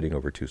 teams are fighting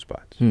over 2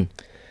 spots.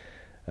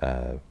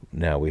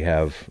 Now we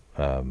have,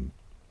 in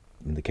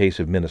the case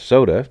of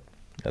Minnesota,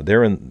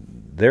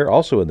 they're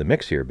also in the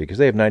mix here because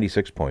they have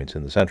 96 points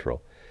in the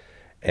Central,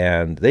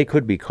 and they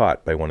could be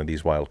caught by one of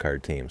these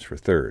wildcard teams for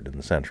third in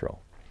the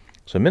Central.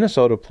 So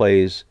Minnesota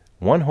plays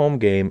 1 home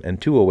game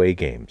and 2 away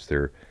games.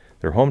 They're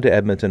home to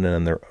Edmonton,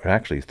 and they're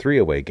actually 3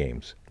 away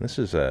games. This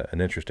is an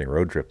interesting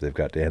road trip they've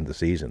got to end the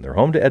season. They're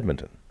home to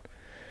Edmonton,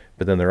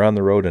 but then they're on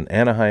the road in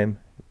Anaheim,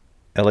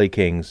 LA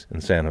Kings,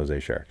 and San Jose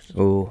Sharks.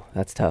 Oh,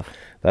 that's tough.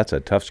 That's a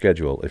tough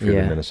schedule if you're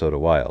the Minnesota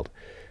Wild,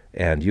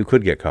 and you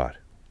could get caught.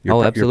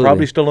 Absolutely. You're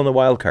probably still in the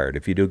wild card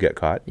if you do get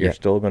caught. You're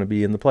still going to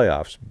be in the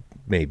playoffs,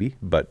 maybe,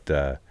 but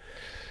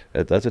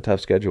that's a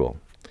tough schedule.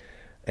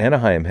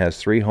 Anaheim has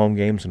 3 home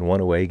games and 1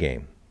 away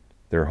game.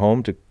 They're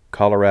home to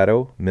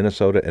Colorado,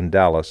 Minnesota, and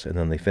Dallas, and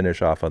then they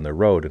finish off on the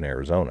road in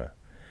Arizona,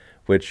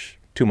 which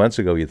 2 months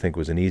ago you'd think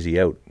was an easy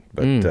out,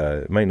 but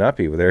it might not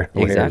be with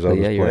Arizona's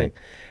playing. Right.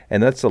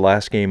 And that's the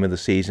last game of the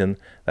season.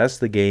 That's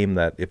the game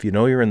that if you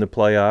know you're in the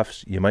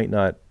playoffs, you might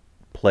not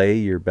play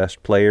your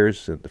best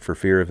players for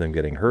fear of them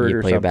getting hurt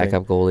or something. You play your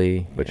backup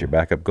goalie. Put your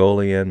backup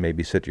goalie in,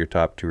 maybe sit your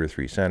top 2 or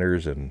 3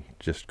 centers and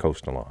just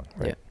coast along.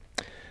 Right?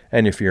 Yeah.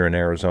 And if you're in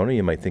Arizona,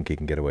 you might think you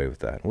can get away with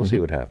that. We'll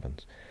see what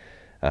happens.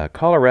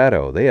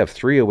 Colorado, they have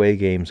 3 away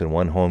games and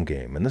 1 home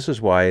game. And this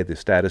is why the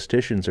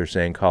statisticians are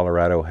saying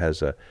Colorado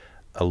has a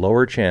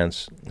lower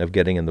chance of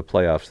getting in the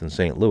playoffs than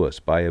St. Louis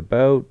by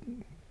about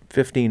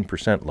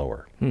 15%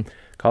 lower.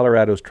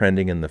 Colorado's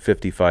trending in the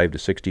 55 to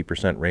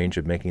 60% range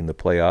of making the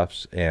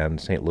playoffs,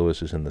 and St.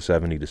 Louis is in the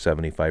 70 to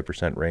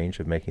 75% range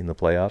of making the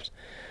playoffs.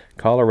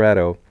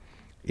 Colorado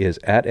is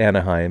at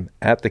Anaheim,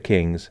 at the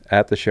Kings,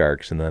 at the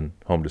Sharks, and then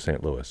home to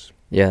St. Louis.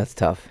 Yeah, that's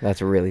tough.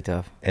 That's really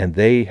tough. And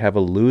they have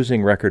a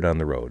losing record on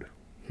the road.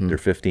 They're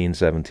 15,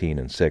 17,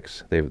 and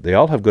 6. They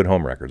all have good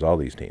home records, all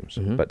these teams,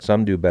 but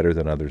some do better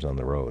than others on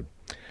the road.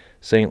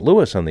 St.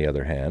 Louis, on the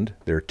other hand,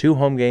 there are 2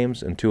 home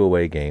games and 2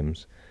 away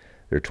games.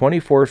 They're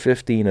 24,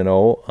 15, and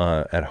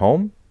 0 at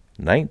home,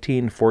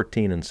 19,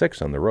 14, and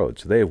 6 on the road.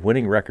 So they have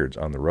winning records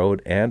on the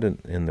road and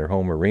in their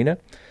home arena.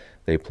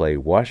 They play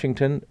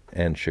Washington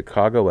and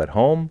Chicago at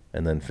home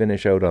and then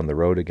finish out on the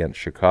road against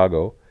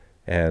Chicago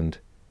and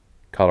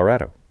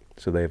Colorado.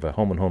 So they have a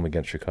home and home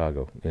against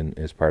Chicago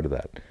as part of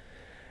that.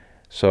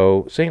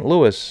 So St.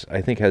 Louis, I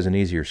think, has an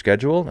easier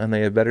schedule, and they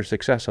have better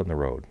success on the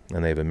road.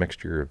 And they have a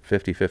mixture of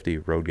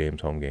 50-50 road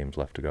games, home games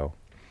left to go.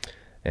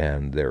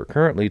 And they're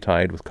currently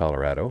tied with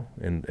Colorado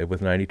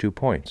with 92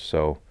 points.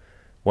 So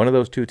one of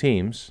those two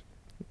teams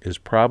is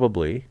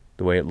probably,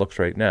 the way it looks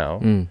right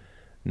now,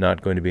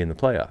 not going to be in the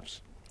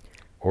playoffs.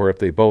 Or if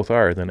they both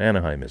are, then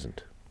Anaheim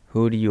isn't.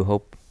 Who do you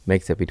hope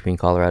makes it between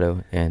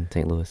Colorado and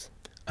St. Louis?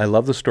 I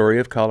love the story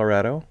of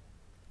Colorado,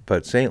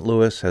 but St.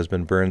 Louis has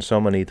been burned so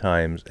many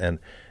times, and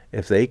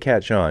if they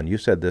catch on, you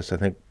said this, I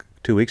think,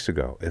 2 weeks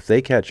ago, if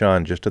they catch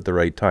on just at the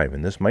right time,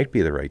 and this might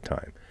be the right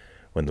time,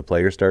 when the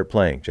players start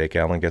playing, Jake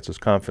Allen gets his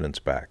confidence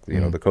back,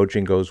 the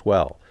coaching goes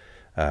well,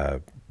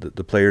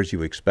 the players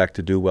you expect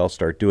to do well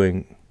start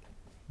doing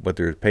what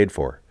they're paid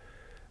for.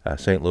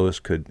 St. Louis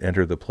could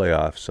enter the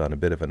playoffs on a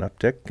bit of an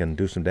uptick and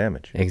do some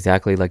damage.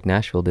 Exactly like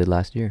Nashville did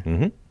last year.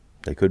 Mm-hmm.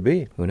 They could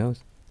be. Who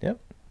knows? Yep.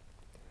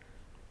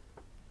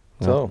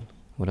 Well, so,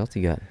 what else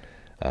you got?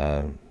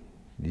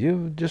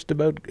 You just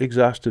about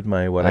exhausted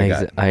my what I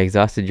got. I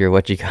exhausted your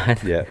what you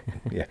got. Yeah.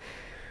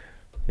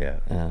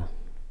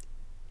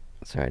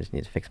 Sorry, I just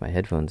need to fix my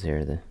headphones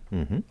here.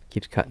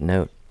 Keeps cutting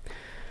out.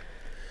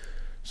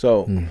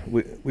 So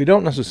we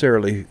don't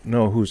necessarily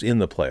know who's in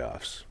the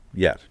playoffs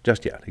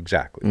just yet,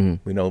 exactly.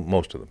 We know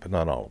most of them, but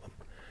not all of them.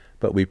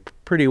 But we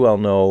pretty well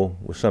know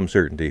with some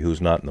certainty who's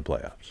not in the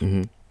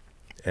playoffs.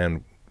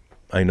 And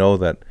I know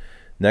that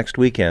next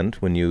weekend,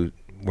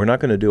 we're not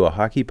going to do a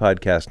hockey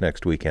podcast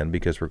next weekend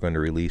because we're going to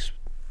release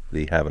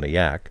the Having a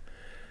Yak,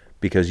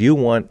 because you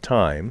want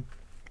time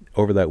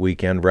over that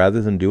weekend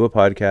rather than do a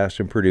podcast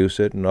and produce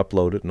it and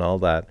upload it and all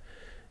that.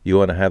 You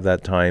want to have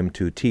that time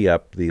to tee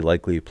up the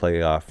likely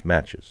playoff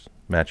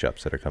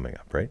matchups that are coming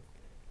up, right?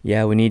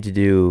 Yeah, we need to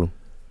do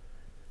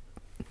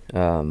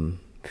 15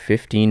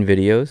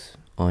 videos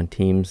on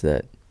teams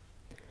that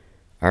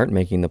aren't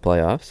making the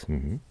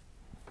playoffs.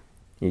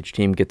 Each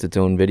team gets its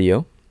own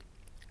video.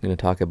 I'm going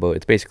to talk about,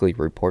 it's basically a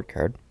report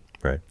card.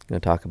 Right. I'm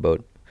going to talk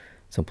about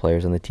some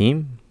players on the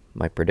team,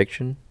 my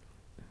prediction,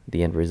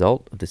 the end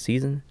result of the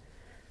season,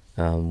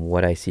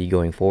 what I see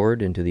going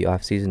forward into the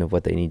off season of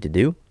what they need to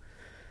do.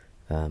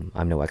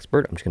 I'm no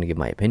expert. I'm just going to give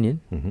my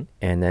opinion.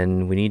 And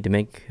then we need to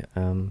make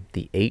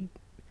the 8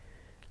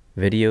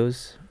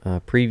 videos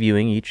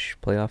previewing each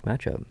playoff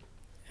matchup.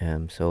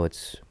 So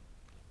it's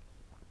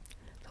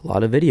a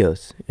lot of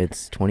videos.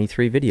 It's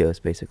 23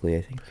 videos, basically,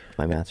 I think, if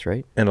my math's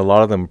right. And a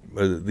lot of them,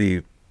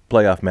 the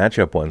playoff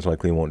matchup ones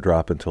likely won't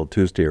drop until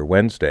Tuesday or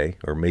Wednesday,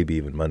 or maybe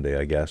even Monday,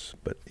 I guess.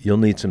 But you'll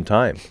need some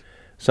time.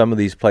 Some of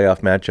these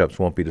playoff matchups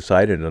won't be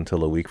decided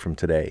until a week from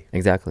today.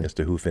 Exactly. As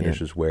to who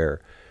finishes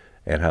where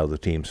and how the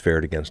teams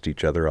fared against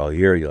each other all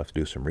year. You'll have to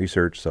do some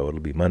research, so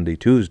it'll be Monday,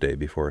 Tuesday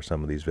before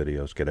some of these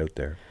videos get out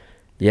there.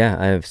 Yeah,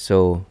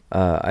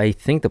 I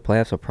think the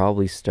playoffs will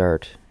probably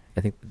start,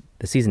 I think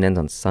the season ends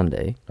on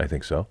Sunday. I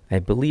think so. I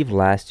believe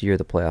last year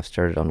the playoffs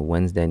started on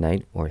Wednesday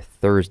night or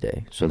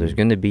Thursday, so there's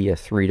going to be a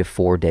 3 to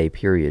 4 day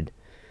period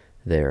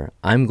there.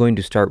 I'm going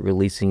to start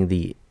releasing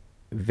the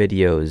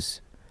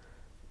videos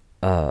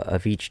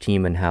of each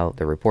team and how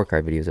the report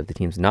card videos of the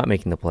teams not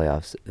making the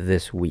playoffs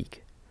this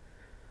week.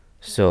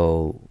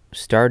 So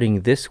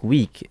starting this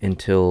week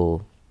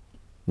until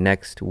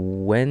next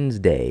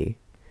Wednesday,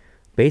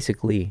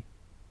 basically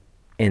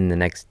in the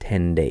next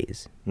 10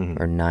 days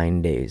or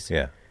 9 days,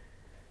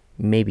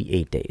 maybe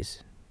 8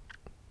 days,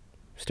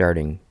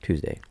 starting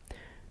Tuesday,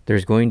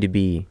 there's going to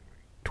be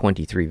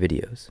 23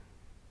 videos.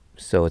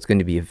 So it's going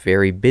to be a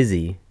very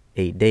busy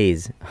 8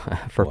 days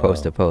for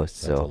post to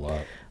post. That's so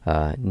a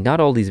lot. Not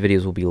all these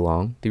videos will be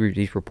long.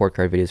 These report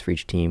card videos for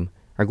each team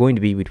are going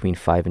to be between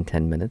 5 and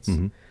 10 minutes.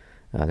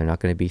 They're not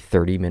going to be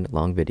 30-minute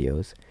long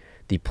videos.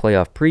 The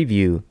playoff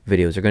preview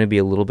videos are going to be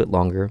a little bit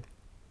longer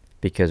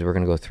because we're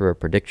going to go through our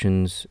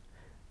predictions,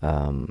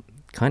 kind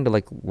of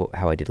like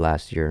how I did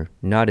last year.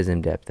 Not as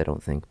in-depth, I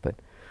don't think, but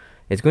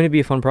it's going to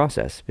be a fun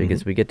process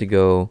because we get to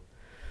go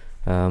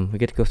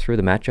through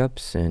the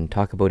matchups and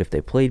talk about if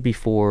they played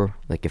before.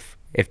 Like if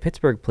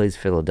Pittsburgh plays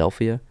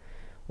Philadelphia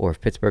or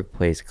if Pittsburgh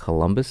plays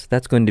Columbus,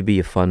 that's going to be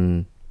a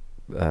fun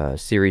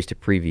series to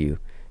preview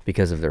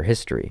because of their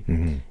history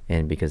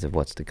and because of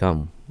what's to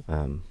come.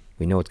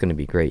 We know it's going to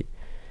be great.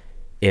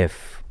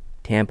 If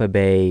Tampa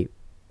Bay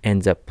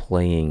ends up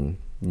playing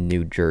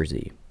New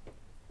Jersey,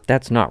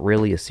 that's not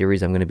really a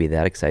series I'm going to be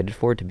that excited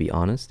for, to be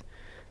honest.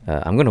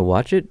 I'm going to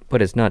watch it,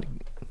 but it's not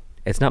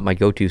my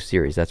go-to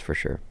series, that's for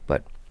sure.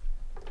 But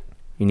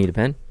you need a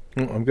pen?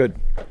 I'm good.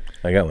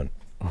 I got one.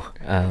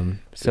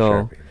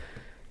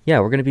 Yeah,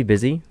 we're going to be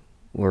busy.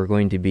 We're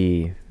going to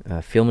be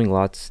filming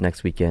lots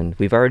next weekend.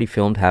 We've already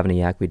filmed Having a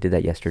Yak. We did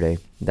that yesterday.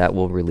 That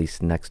will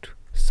release next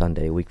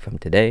Sunday, a week from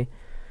today.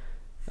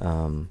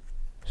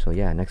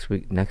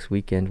 Next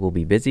weekend we'll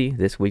be busy.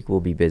 This week we'll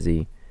be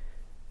busy.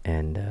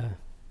 And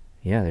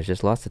there's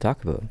just lots to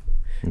talk about.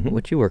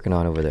 What you working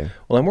on over there?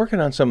 Well, I'm working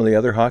on some of the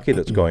other hockey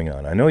that's going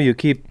on. I know you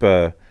keep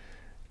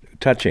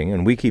touching,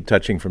 and we keep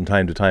touching from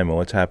time to time on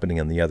what's happening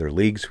in the other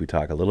leagues. We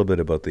talk a little bit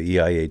about the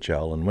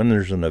EIHL, and when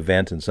there's an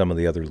event in some of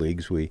the other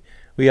leagues, we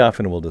we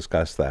often will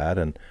discuss that,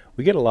 and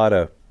we get a lot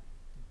of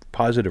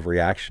positive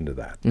reaction to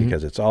that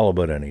because it's all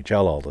about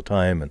NHL all the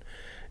time, and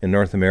in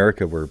North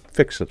America we're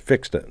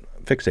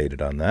fixated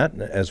on that,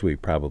 as we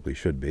probably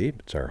should be.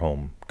 It's our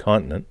home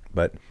continent,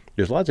 but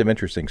there's lots of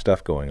interesting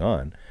stuff going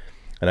on.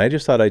 And I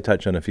just thought I'd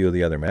touch on a few of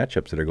the other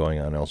matchups that are going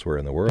on elsewhere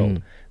in the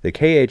world. The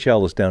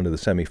KHL is down to the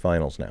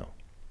semifinals now.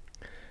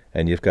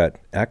 And you've got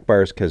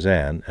Akbars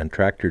Kazan and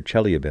Traktor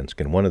Chelyabinsk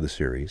in one of the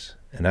series,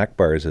 and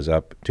Akbars is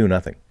up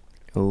 2-0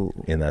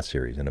 in that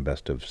series, in a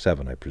best of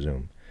 7, I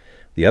presume.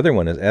 The other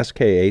one is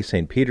SKA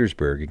St.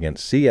 Petersburg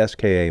against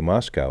CSKA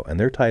Moscow, and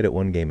they're tied at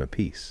 1 game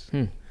apiece.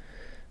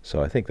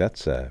 So I think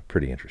that's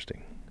pretty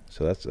interesting.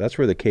 So that's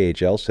where the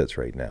KHL sits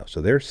right now.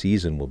 So their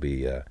season will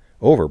be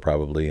over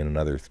probably in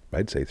another,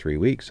 I'd say 3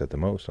 weeks at the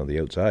most on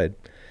the outside.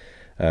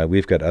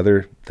 We've got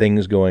other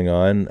things going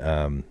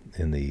on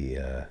in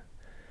the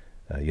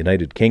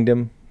United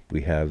Kingdom.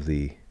 We have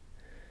the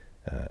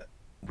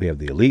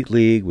Elite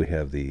League.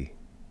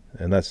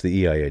 And that's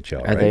the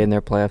EIHL. Are they in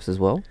their playoffs as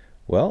well?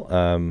 Well,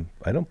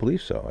 I don't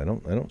believe so. I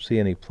don't see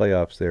any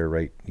playoffs there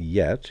right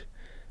yet.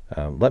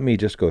 Let me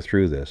just go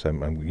through this.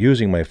 I'm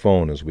using my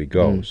phone as we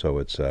go, so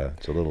it's a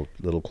little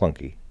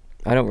clunky.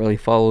 I don't really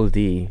follow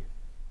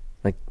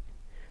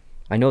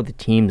I know the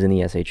teams in the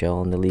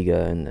SHL and the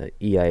Liga and the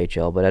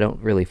EIHL, but I don't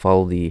really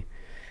follow the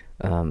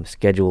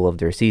schedule of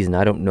their season.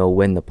 I don't know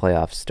when the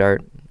playoffs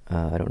start.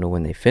 I don't know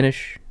when they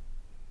finish.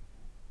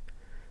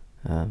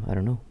 I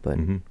don't know. But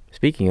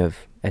speaking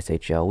of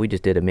SHL, we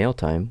just did a mail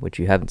time, which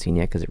you haven't seen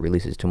yet because it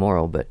releases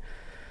tomorrow. But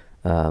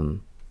a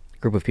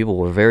group of people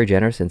were very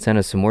generous and sent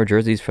us some more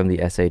jerseys from the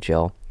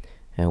SHL.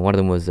 And one of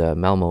them was a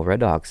Malmo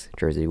Redhawks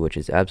jersey, which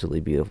is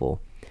absolutely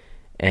beautiful.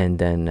 And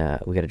then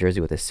we got a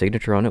jersey with a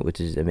signature on it, which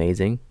is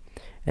amazing.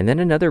 And then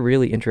another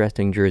really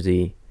interesting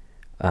jersey.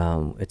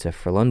 It's a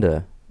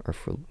Frölunda, or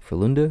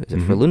Frölunda? Is it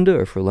Frölunda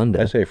or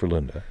Frölunda? I say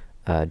Frölunda.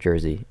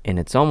 Jersey. And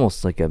it's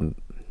almost like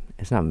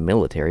it's not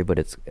military, but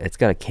it's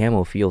got a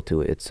camo feel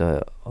to it.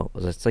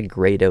 It's like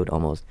grayed out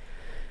almost.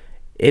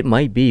 It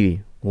might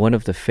be one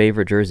of the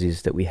favorite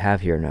jerseys that we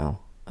have here now.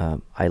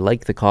 I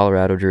like the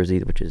Colorado jersey,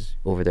 which is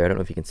over there. I don't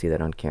know if you can see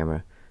that on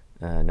camera.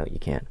 No, you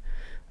can't.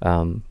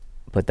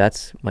 But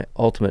that's my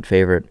ultimate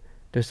favorite.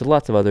 There's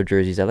lots of other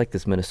jerseys. I like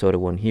this Minnesota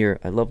one here.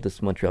 I love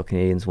this Montreal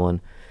Canadiens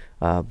one.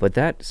 But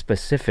that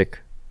specific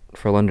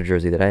Frölunda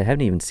jersey that I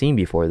haven't even seen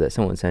before that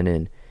someone sent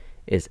in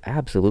is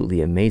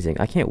absolutely amazing.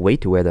 I can't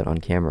wait to wear that on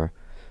camera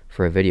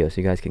for a video,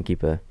 so you guys can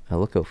keep a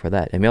lookout for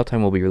that. And Mail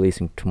Time will be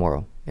releasing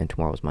tomorrow, and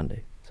tomorrow's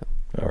Monday. So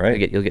all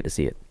right, you'll get to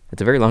see it.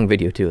 It's a very long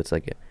video too. It's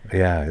like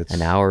it's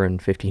an hour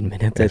and 15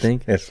 minutes, I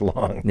think. It's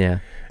long. Yeah,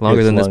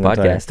 longer than this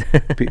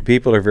podcast.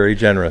 People are very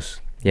generous.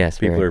 Yes,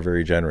 people are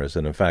very generous.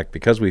 And in fact,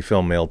 because we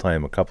filmed Mail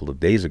Time a couple of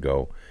days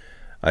ago,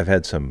 I've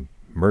had some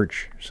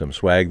merch, some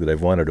swag that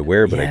I've wanted to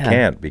wear, but I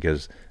can't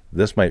because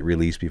this might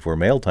release before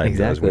Mail Time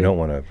does. We don't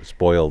want to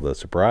spoil the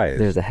surprise.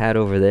 There's a hat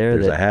over there.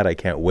 There's a hat I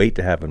can't wait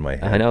to have in my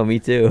head. I know, me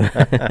too.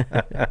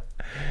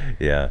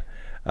 Yeah.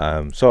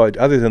 So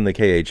other than the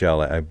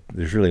KHL,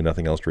 there's really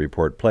nothing else to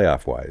report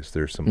playoff-wise.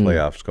 There's some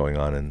playoffs going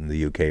on in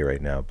the UK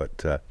right now,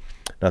 but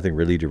nothing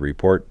really to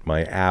report.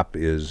 My app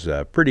is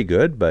pretty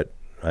good, but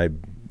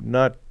I'm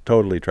not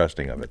totally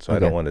trusting of it. So I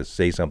don't want to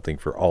say something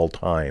for all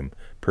time,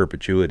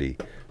 perpetuity,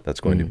 that's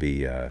going to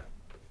be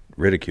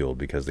ridiculed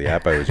because the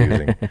app I was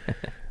using,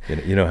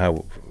 you know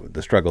how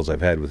the struggles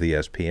I've had with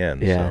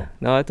ESPN. Yeah, so.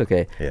 No, that's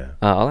okay. Yeah.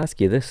 I'll ask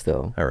you this,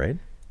 though. All right.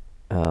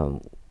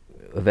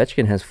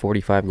 Ovechkin has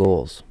 45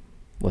 goals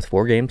with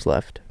 4 games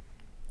left.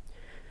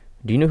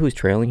 Do you know who's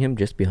trailing him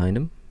just behind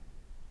him?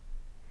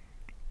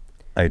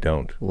 I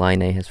don't.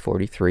 Line A has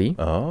 43.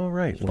 Oh,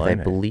 right. With, I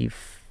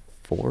believe,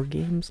 4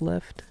 games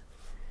left.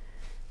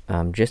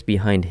 Just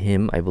behind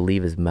him, I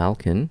believe, is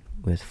Malkin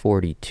with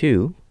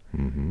 42.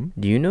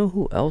 Do you know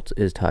who else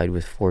is tied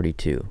with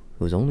 42?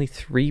 Who's only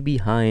 3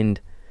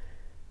 behind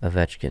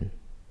Ovechkin?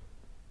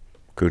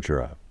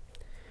 Kucherov.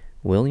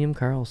 William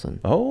Karlsson.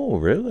 Oh,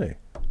 really?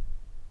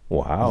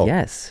 Wow.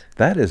 Yes.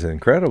 That is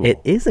incredible. It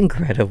is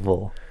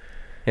incredible.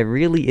 It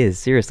really is.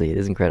 Seriously, it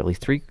is incredible. He's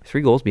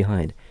three goals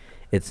behind.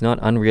 It's not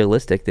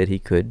unrealistic that he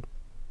could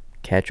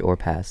catch or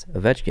pass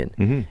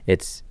Ovechkin.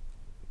 It's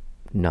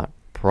not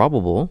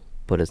probable,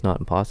 but it's not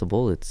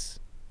impossible.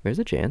 There's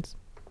a chance.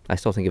 I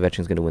still think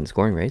Ovechkin's going to win the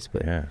scoring race,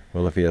 but yeah.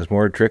 Well, if he has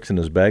more tricks in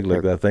his bag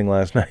like that thing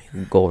last night,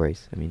 goal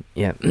race. I mean,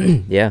 yeah,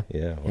 yeah.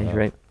 Wow. You're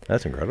right.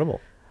 That's incredible.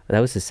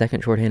 That was his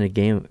second shorthanded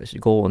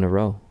goal in a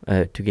row.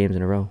 2 games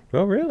in a row.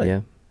 Oh, really?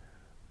 Yeah.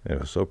 It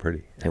was so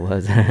pretty. It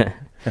was.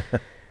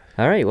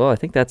 All right. Well, I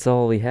think that's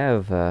all we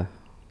have.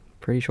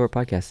 Pretty short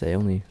podcast today,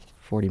 only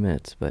 40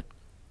 minutes, but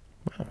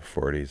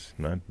 40's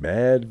not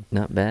bad.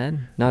 Not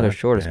bad. Not our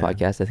shortest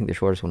podcast. I think the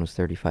shortest one was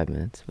 35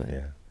 minutes, but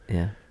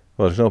yeah.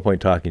 Well, there's no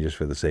point talking just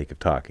for the sake of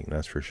talking,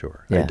 that's for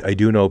sure. Yeah. I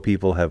do know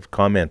people have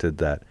commented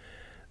that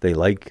they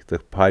like the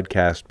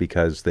podcast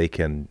because they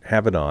can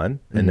have it on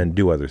and then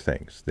do other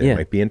things. They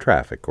might be in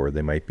traffic or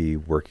they might be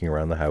working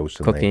around the house.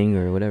 And cooking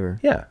or whatever.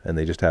 Yeah, and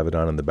they just have it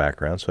on in the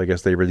background. So I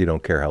guess they really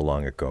don't care how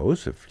long it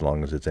goes, as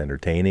long as it's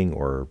entertaining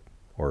or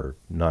or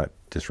not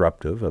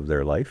disruptive of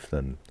their life,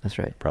 then that's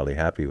right. Probably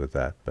happy with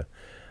that. But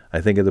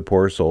I think of the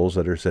poor souls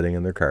that are sitting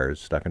in their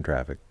cars, stuck in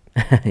traffic.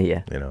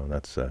 Yeah.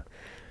 That's...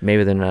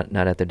 Maybe they're not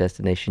at their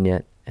destination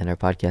yet, and our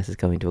podcast is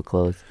coming to a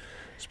close.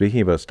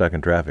 Speaking about stuck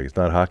in traffic, it's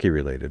not hockey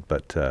related,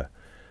 but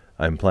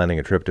I'm planning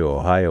a trip to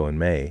Ohio in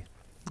May,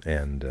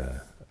 and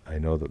I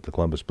know that the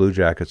Columbus Blue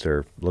Jackets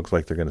looks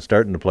like they're going to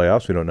start in the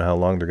playoffs. We don't know how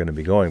long they're going to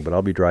be going, but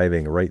I'll be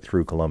driving right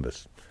through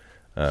Columbus,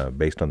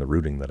 based on the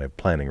routing that I'm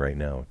planning right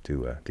now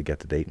to get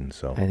to Dayton.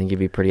 So I think you'd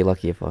be pretty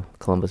lucky if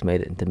Columbus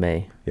made it into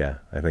May. Yeah,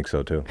 I think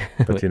so too.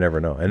 But you never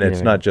know. And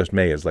it's not just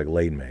May; it's like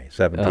late May,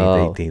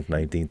 17th, 18th,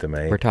 19th of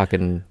May. We're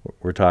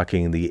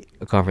talking the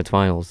conference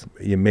finals.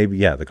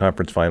 The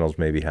conference finals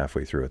may be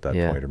halfway through at that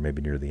point, or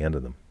maybe near the end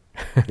of them.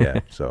 Yeah,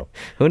 so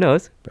who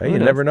knows? You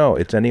never know.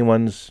 It's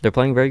anyone's. They're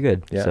playing very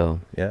good. Yeah, so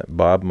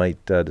Bob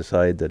might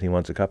decide that he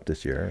wants a cup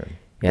this year.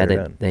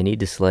 And they need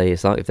to slay.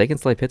 If they can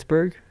slay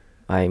Pittsburgh,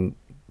 I'm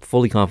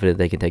fully confident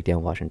they can take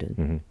down Washington.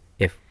 Mm-hmm.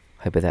 If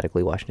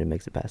hypothetically Washington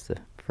makes it past the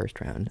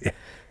first round.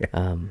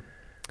 Yeah.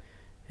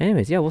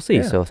 Anyways, we'll see.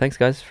 Yeah. So thanks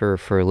guys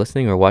for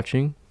listening or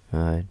watching.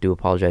 I do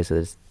apologize that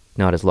it's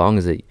not as long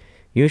as it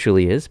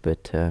usually is,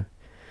 but there'll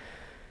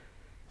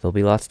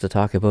be lots to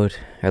talk about.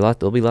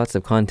 There'll be lots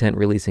of content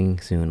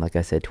releasing soon. Like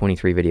I said,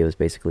 23 videos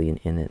basically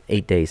in an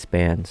 8-day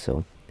span.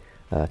 So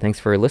thanks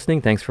for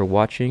listening. Thanks for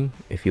watching.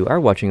 If you are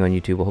watching on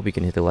YouTube, I hope you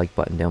can hit the like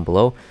button down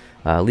below.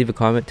 Leave a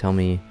comment. Tell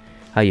me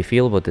how you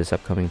feel about this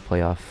upcoming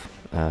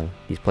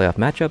these playoff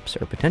matchups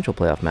or potential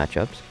playoff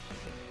matchups.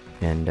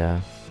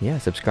 And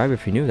subscribe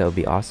if you're new. That would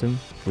be awesome.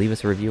 Leave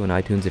us a review on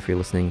iTunes if you're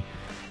listening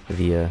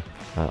via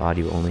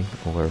audio only,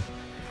 or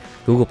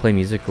Google Play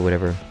Music, or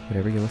whatever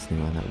you're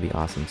listening on. That would be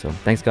awesome. So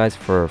thanks guys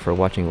for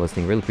watching and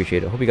listening. Really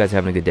appreciate it. Hope you guys are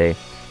having a good day,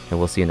 and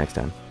we'll see you next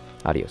time.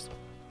 Adios.